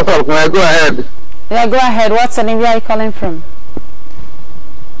 my WhatsApp. Can I go ahead? Yeah, go ahead. What's the name? Where are you calling from?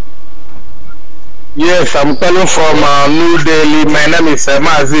 Yes, I'm calling from New Delhi. My name is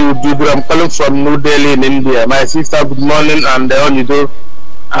Mazi Nnamdi. I'm calling from New Delhi in India. My sister, good morning, and Onye,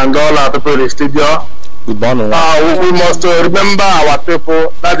 and all our people in the studio. Good morning. We must remember our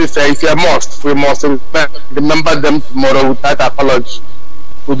people. That is, it's a must. We must remember them tomorrow without apology.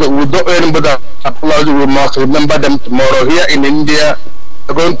 We don't anybody apology. We must remember them tomorrow. Here in India,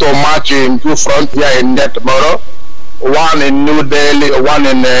 we're going to march in two fronts here in India tomorrow. One in New Delhi, one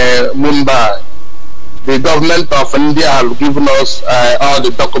in Mumbai. The government of India has given us all the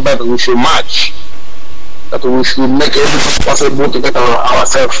documents we should march. That we should make everything possible to get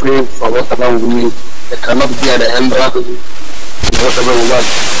ourselves free from whatever we need. It cannot be at the end of whatever we want.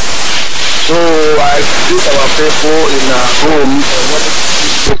 So I greet our people in our home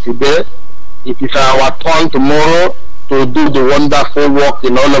today. It is our turn tomorrow to do the wonderful work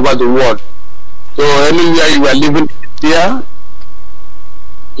in all over the world. So anywhere you are living here,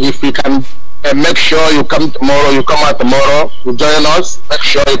 if you can make sure you come tomorrow, you come out tomorrow, you join us, make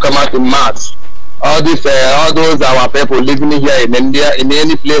sure you come out in March. All those our people living here in India, in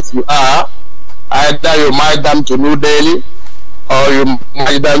any place you are, either you might them to New Delhi or you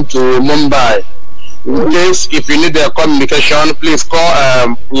might them to Mumbai. In case if you need a communication, please call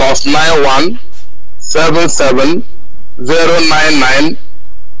 +91 77 099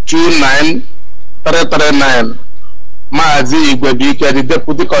 29 339. Mazi Nnamdi, the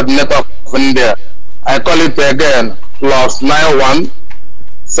Deputy Coordinator of India. I call it again, +91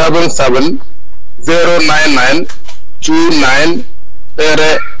 77 099 29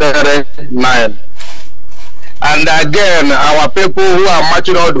 339. And again, our people who are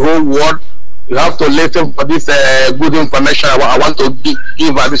marching out the whole world, you have to listen for this good information I want to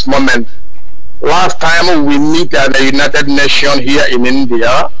give at this moment. Last time we meet at the United Nations here in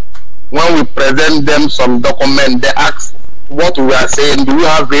India, when we present them some document, they ask what we are saying. Do you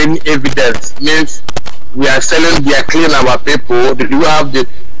have any evidence? Means we are selling their clean our people. Do you have the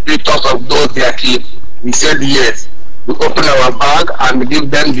pictures of those they are clean? We said yes. We open our bag and give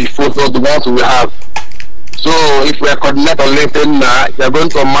them the photo of the ones we have. So if we are coordinated on LinkedIn now, they are going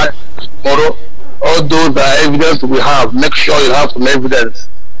to march tomorrow. All those evidence we have, make sure you have some evidence.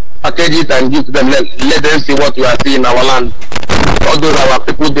 Package it and give to them. Let them see what you are seeing in our land. All those our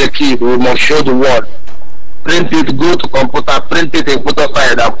people they keep, we must show the world. Print it, go to computer, print it in photo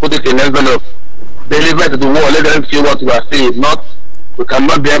file and put it in envelope. Deliver it to the world, let them see what you are seeing. Not, we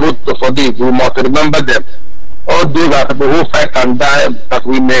cannot be able to forgive. We must remember them. All those are people who fight and die that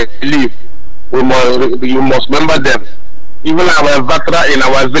we may live. You must remember them. Even our veteran in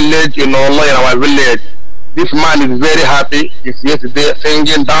our village, in our village, this man is very happy. He's yesterday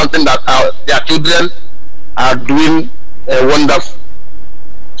singing, dancing that their children are doing wonderful.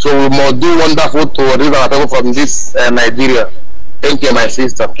 So we must do wonderful to relieve our people from this Nigeria. Thank you, my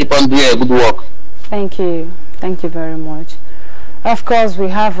sister. Keep on doing a good work. Thank you. Thank you very much. Of course, we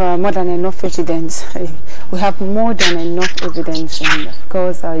have more than enough evidence. We have more than enough evidence. And of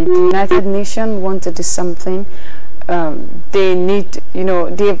course, if the United Nations want to do something, they need,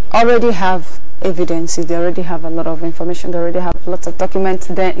 they already have evidence. They already have a lot of information. They already have lots of documents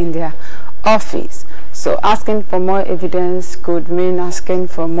there in their office. So asking for more evidence could mean asking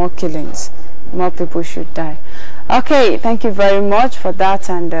for more killings. More people should die. Okay, thank you very much for that.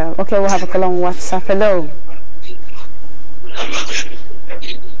 And okay, we'll have a call on WhatsApp. Hello.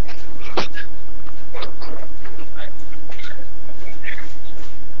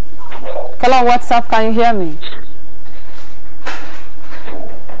 Call on WhatsApp, can you hear me?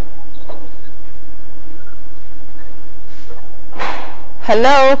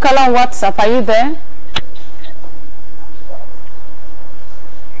 Hello, call on WhatsApp, are you there?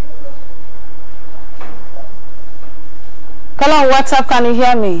 Call on WhatsApp, can you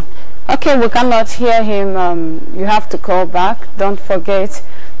hear me? Okay, we cannot hear him. You have to call back. Don't forget,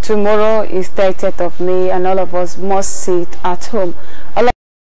 tomorrow is 30th of May and all of us must sit at home.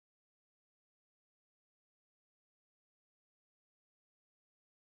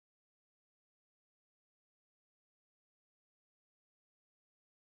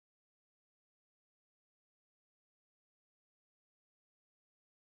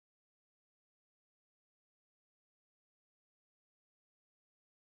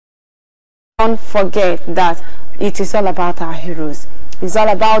 Don't forget that it is all about our heroes. It's all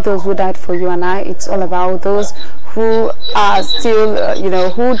about those who died for you and I. It's all about those who are still,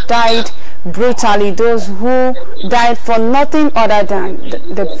 who died brutally, those who died for nothing other than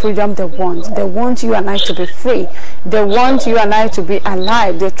the freedom they want. They want you and I to be free. They want you and I to be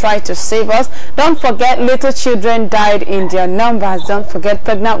alive. They try to save us. Don't forget, little children died in their numbers. Don't forget,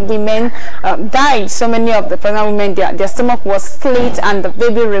 pregnant women died. So many of the pregnant women, their stomach was slit and the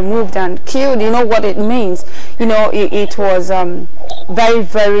baby removed and killed. You know what it means. It was very,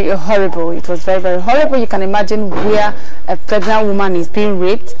 very horrible. It was very, very horrible. You can imagine where a pregnant woman is being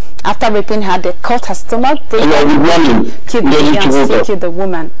raped. After raping her, they cut her stomach, break her, kill the baby and still kill the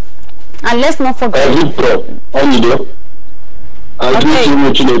woman. And let's not forget. Okay.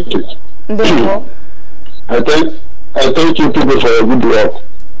 I thank you people for your good work.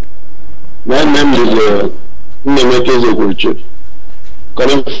 My name is Ogwe,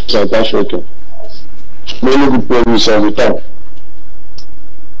 coming from South Africa. Many good programs all the time.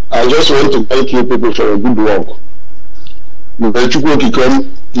 I just want to thank you people for your good work. May CHUKWU OKIKE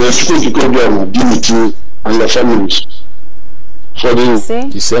ABIAMA be with you and your families for the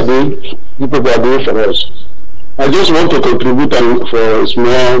people who are doing for us. I just want to contribute for a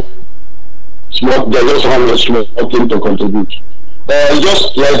small, they just have a small thing to contribute.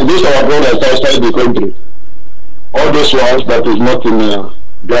 Just like this, our brothers outside the country, all those ones that is not in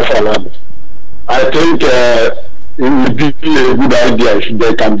Biafraland, I think it would be a good idea if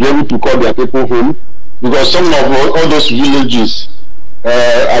they can be able to call their people home, because some of all those villages,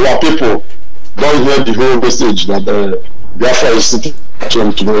 our people don't hear the whole message that Biafra is sitting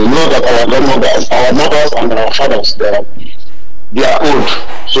to today. You know that our grandmothers, our mothers and our fathers, they are old.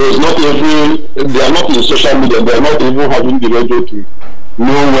 So it's not they are not in social media, they are not even having the radio to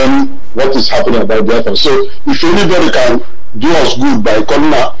know what is happening about Biafra. So if anybody can do us good by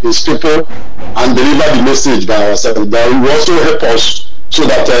calling his people and deliver the message by ourselves, that will also help us so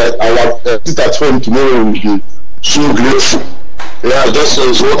that our sit at home tomorrow will be so grateful. Yeah, that's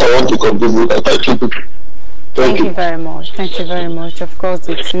what I want to contribute. Thank you. Thank you very much. Thank you very much. Of course,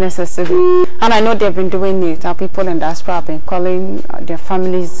 it's necessary. And I know they've been doing it. Our people in diaspora have been calling their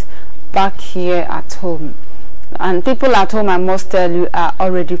families back here at home. And people at home, I must tell you, are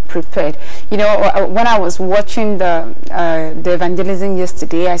already prepared. When I was watching the evangelism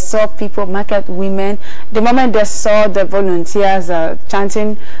yesterday, I saw people, market women, the moment they saw the volunteers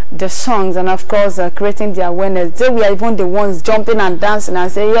chanting the songs and of course creating the awareness, they were even the ones jumping and dancing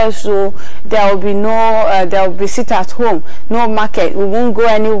and say, yes, so there will be there will be sit at home, no market, we won't go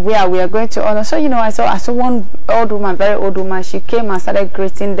anywhere, we are going to honor. So I saw one old woman, very old woman, she came and started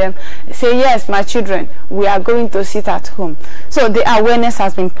greeting them, say, yes, my children, we are going to sit at home. So the awareness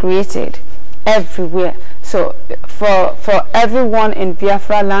has been created everywhere. So for everyone in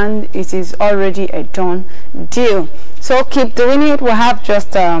Biafraland, it is already a done deal. So keep doing it. We'll have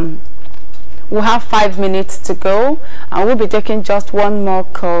just we'll have 5 minutes to go, and we'll be taking just one more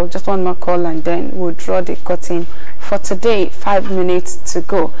call, and then we'll draw the curtain for today. 5 minutes to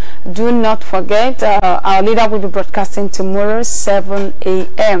go. Do not forget, our leader will be broadcasting tomorrow 7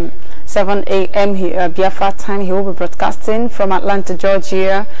 a.m. 7 a.m. Biafra time. He will be broadcasting from Atlanta,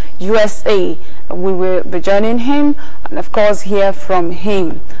 Georgia, USA. We will be joining him and of course hear from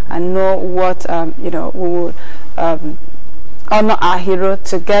him and know what we will honor our hero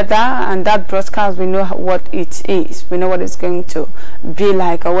together. And that broadcast, we know what it is, we know what it's going to be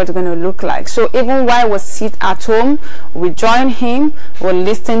like or what it's going to look like. So even while we sit at home, we join him, we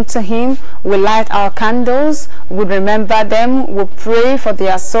listen to him, we light our candles, we remember them, we pray for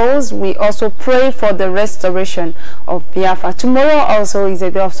their souls, we also pray for the restoration of Biafra. Tomorrow also is a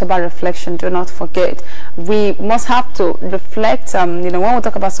day of sober reflection. Do not forget, we must have to reflect. When we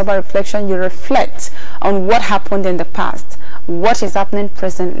talk about sober reflection, you reflect on what happened in the past, what is happening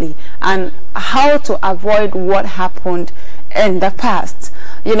presently, and how to avoid what happened in the past.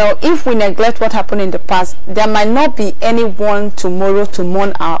 If we neglect what happened in the past, there might not be anyone tomorrow to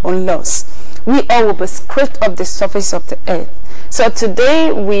mourn our own loss. We all will be scraped off the surface of the earth. So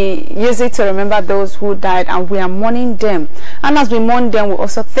today we use it to remember those who died, and we are mourning them. And as we mourn them, we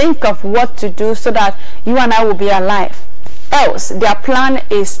also think of what to do so that you and I will be alive. Else, their plan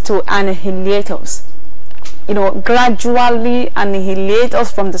is to annihilate us. Gradually annihilate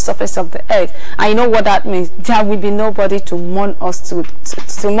us from the surface of the earth. And you know what that means? There will be nobody to mourn us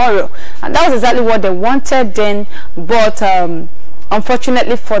tomorrow. And that was exactly what they wanted then, but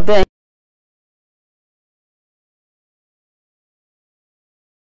unfortunately for them,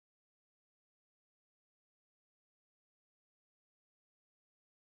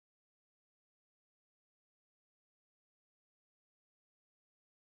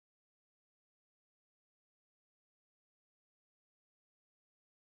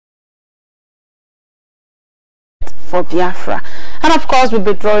 for Biafra. And of course, we'll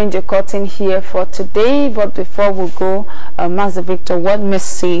be drawing the curtain here for today. But before we go, Master Victor, what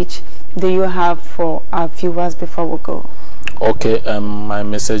message do you have for our viewers before we go? Okay, my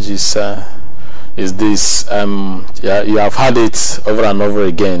message is this: yeah, you have had it over and over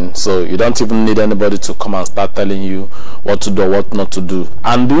again, so you don't even need anybody to come and start telling you what to do or what not to do.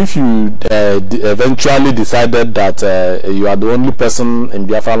 And if you eventually decided that you are the only person in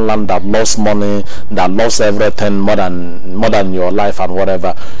Biafraland that loves money, that loves everything more than your life and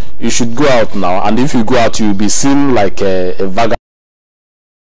whatever, you should go out now. And if you go out, you'll be seen like a vagabond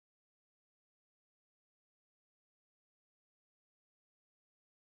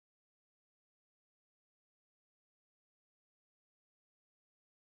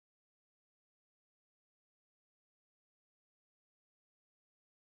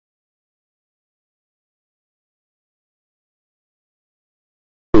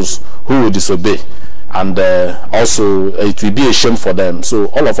who will disobey, and also it will be a shame for them. So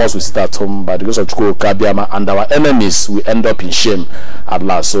all of us will sit at home by the grace of CHUKWU OKIKE ABIAMA, and our enemies will end up in shame at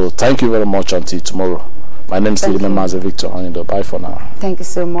last. So thank you very much. Until tomorrow. My name is still Mazi Victor. Bye for now. Thank you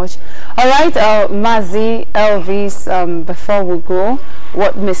so much. All right, Mazi, Elvis, before we go,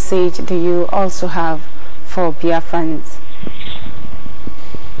 what message do you also have for Biafrans?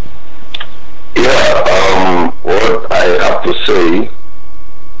 Yeah, what I have to say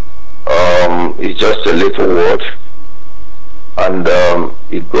is just a little word, and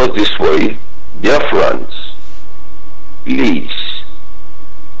it goes this way. Biafrans, please,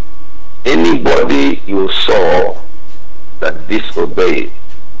 anybody you saw that disobeyed,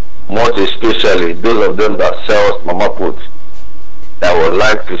 most especially those of them that sells mama put, that would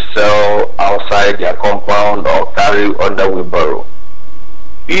like to sell outside their compound or carry under wheelbarrow,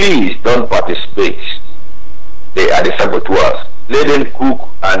 please don't participate. They are the saboteurs. Let them cook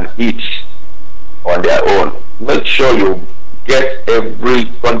and eat on their own. Make sure you get every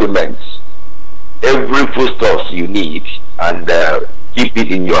condiments, every foodstuffs you need, and keep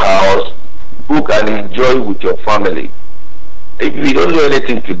it in your house. Cook and enjoy with your family. If you don't know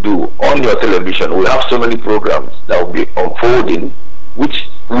anything to do on your television, we have so many programs that will be unfolding, which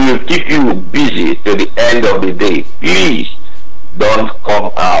will keep you busy till the end of the day. Please don't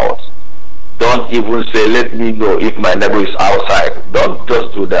come out. Don't even say, let me know if my neighbor is outside. Don't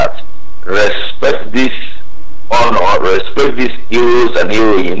just do that. Respect this honor, respect these heroes and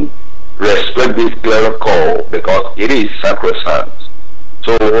heroine, respect this clear call, because it is sacrosanct.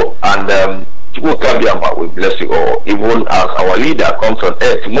 So, and CHUKWU OKIKE ABIAMA will bless you all. Even as our leader comes on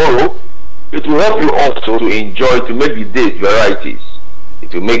air tomorrow, it will help you also to enjoy, to make the day varieties.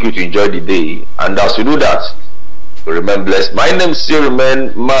 It will make you to enjoy the day. And as you do that, remain blessed. My name still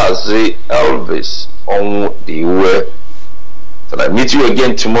remains Mazi Elvis on the way. So I meet you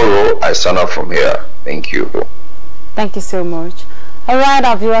again tomorrow. I sign off from here. Thank you. Thank you so much. All right,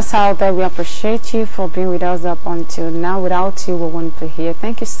 our viewers out there, we appreciate you for being with us up until now. Without you, we wouldn't be here.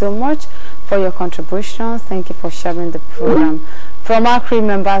 Thank you so much for your contributions. Thank you for sharing the program. From our crew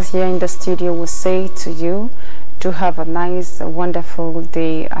members here in the studio, we say to you, to have a nice, wonderful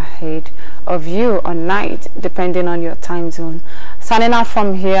day ahead of you, or night, depending on your time zone. Signing out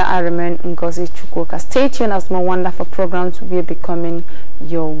from here, I remain Ngozi Chukwuka. Stay tuned as more wonderful programs will be coming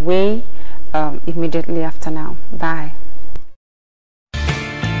your way immediately after now. Bye.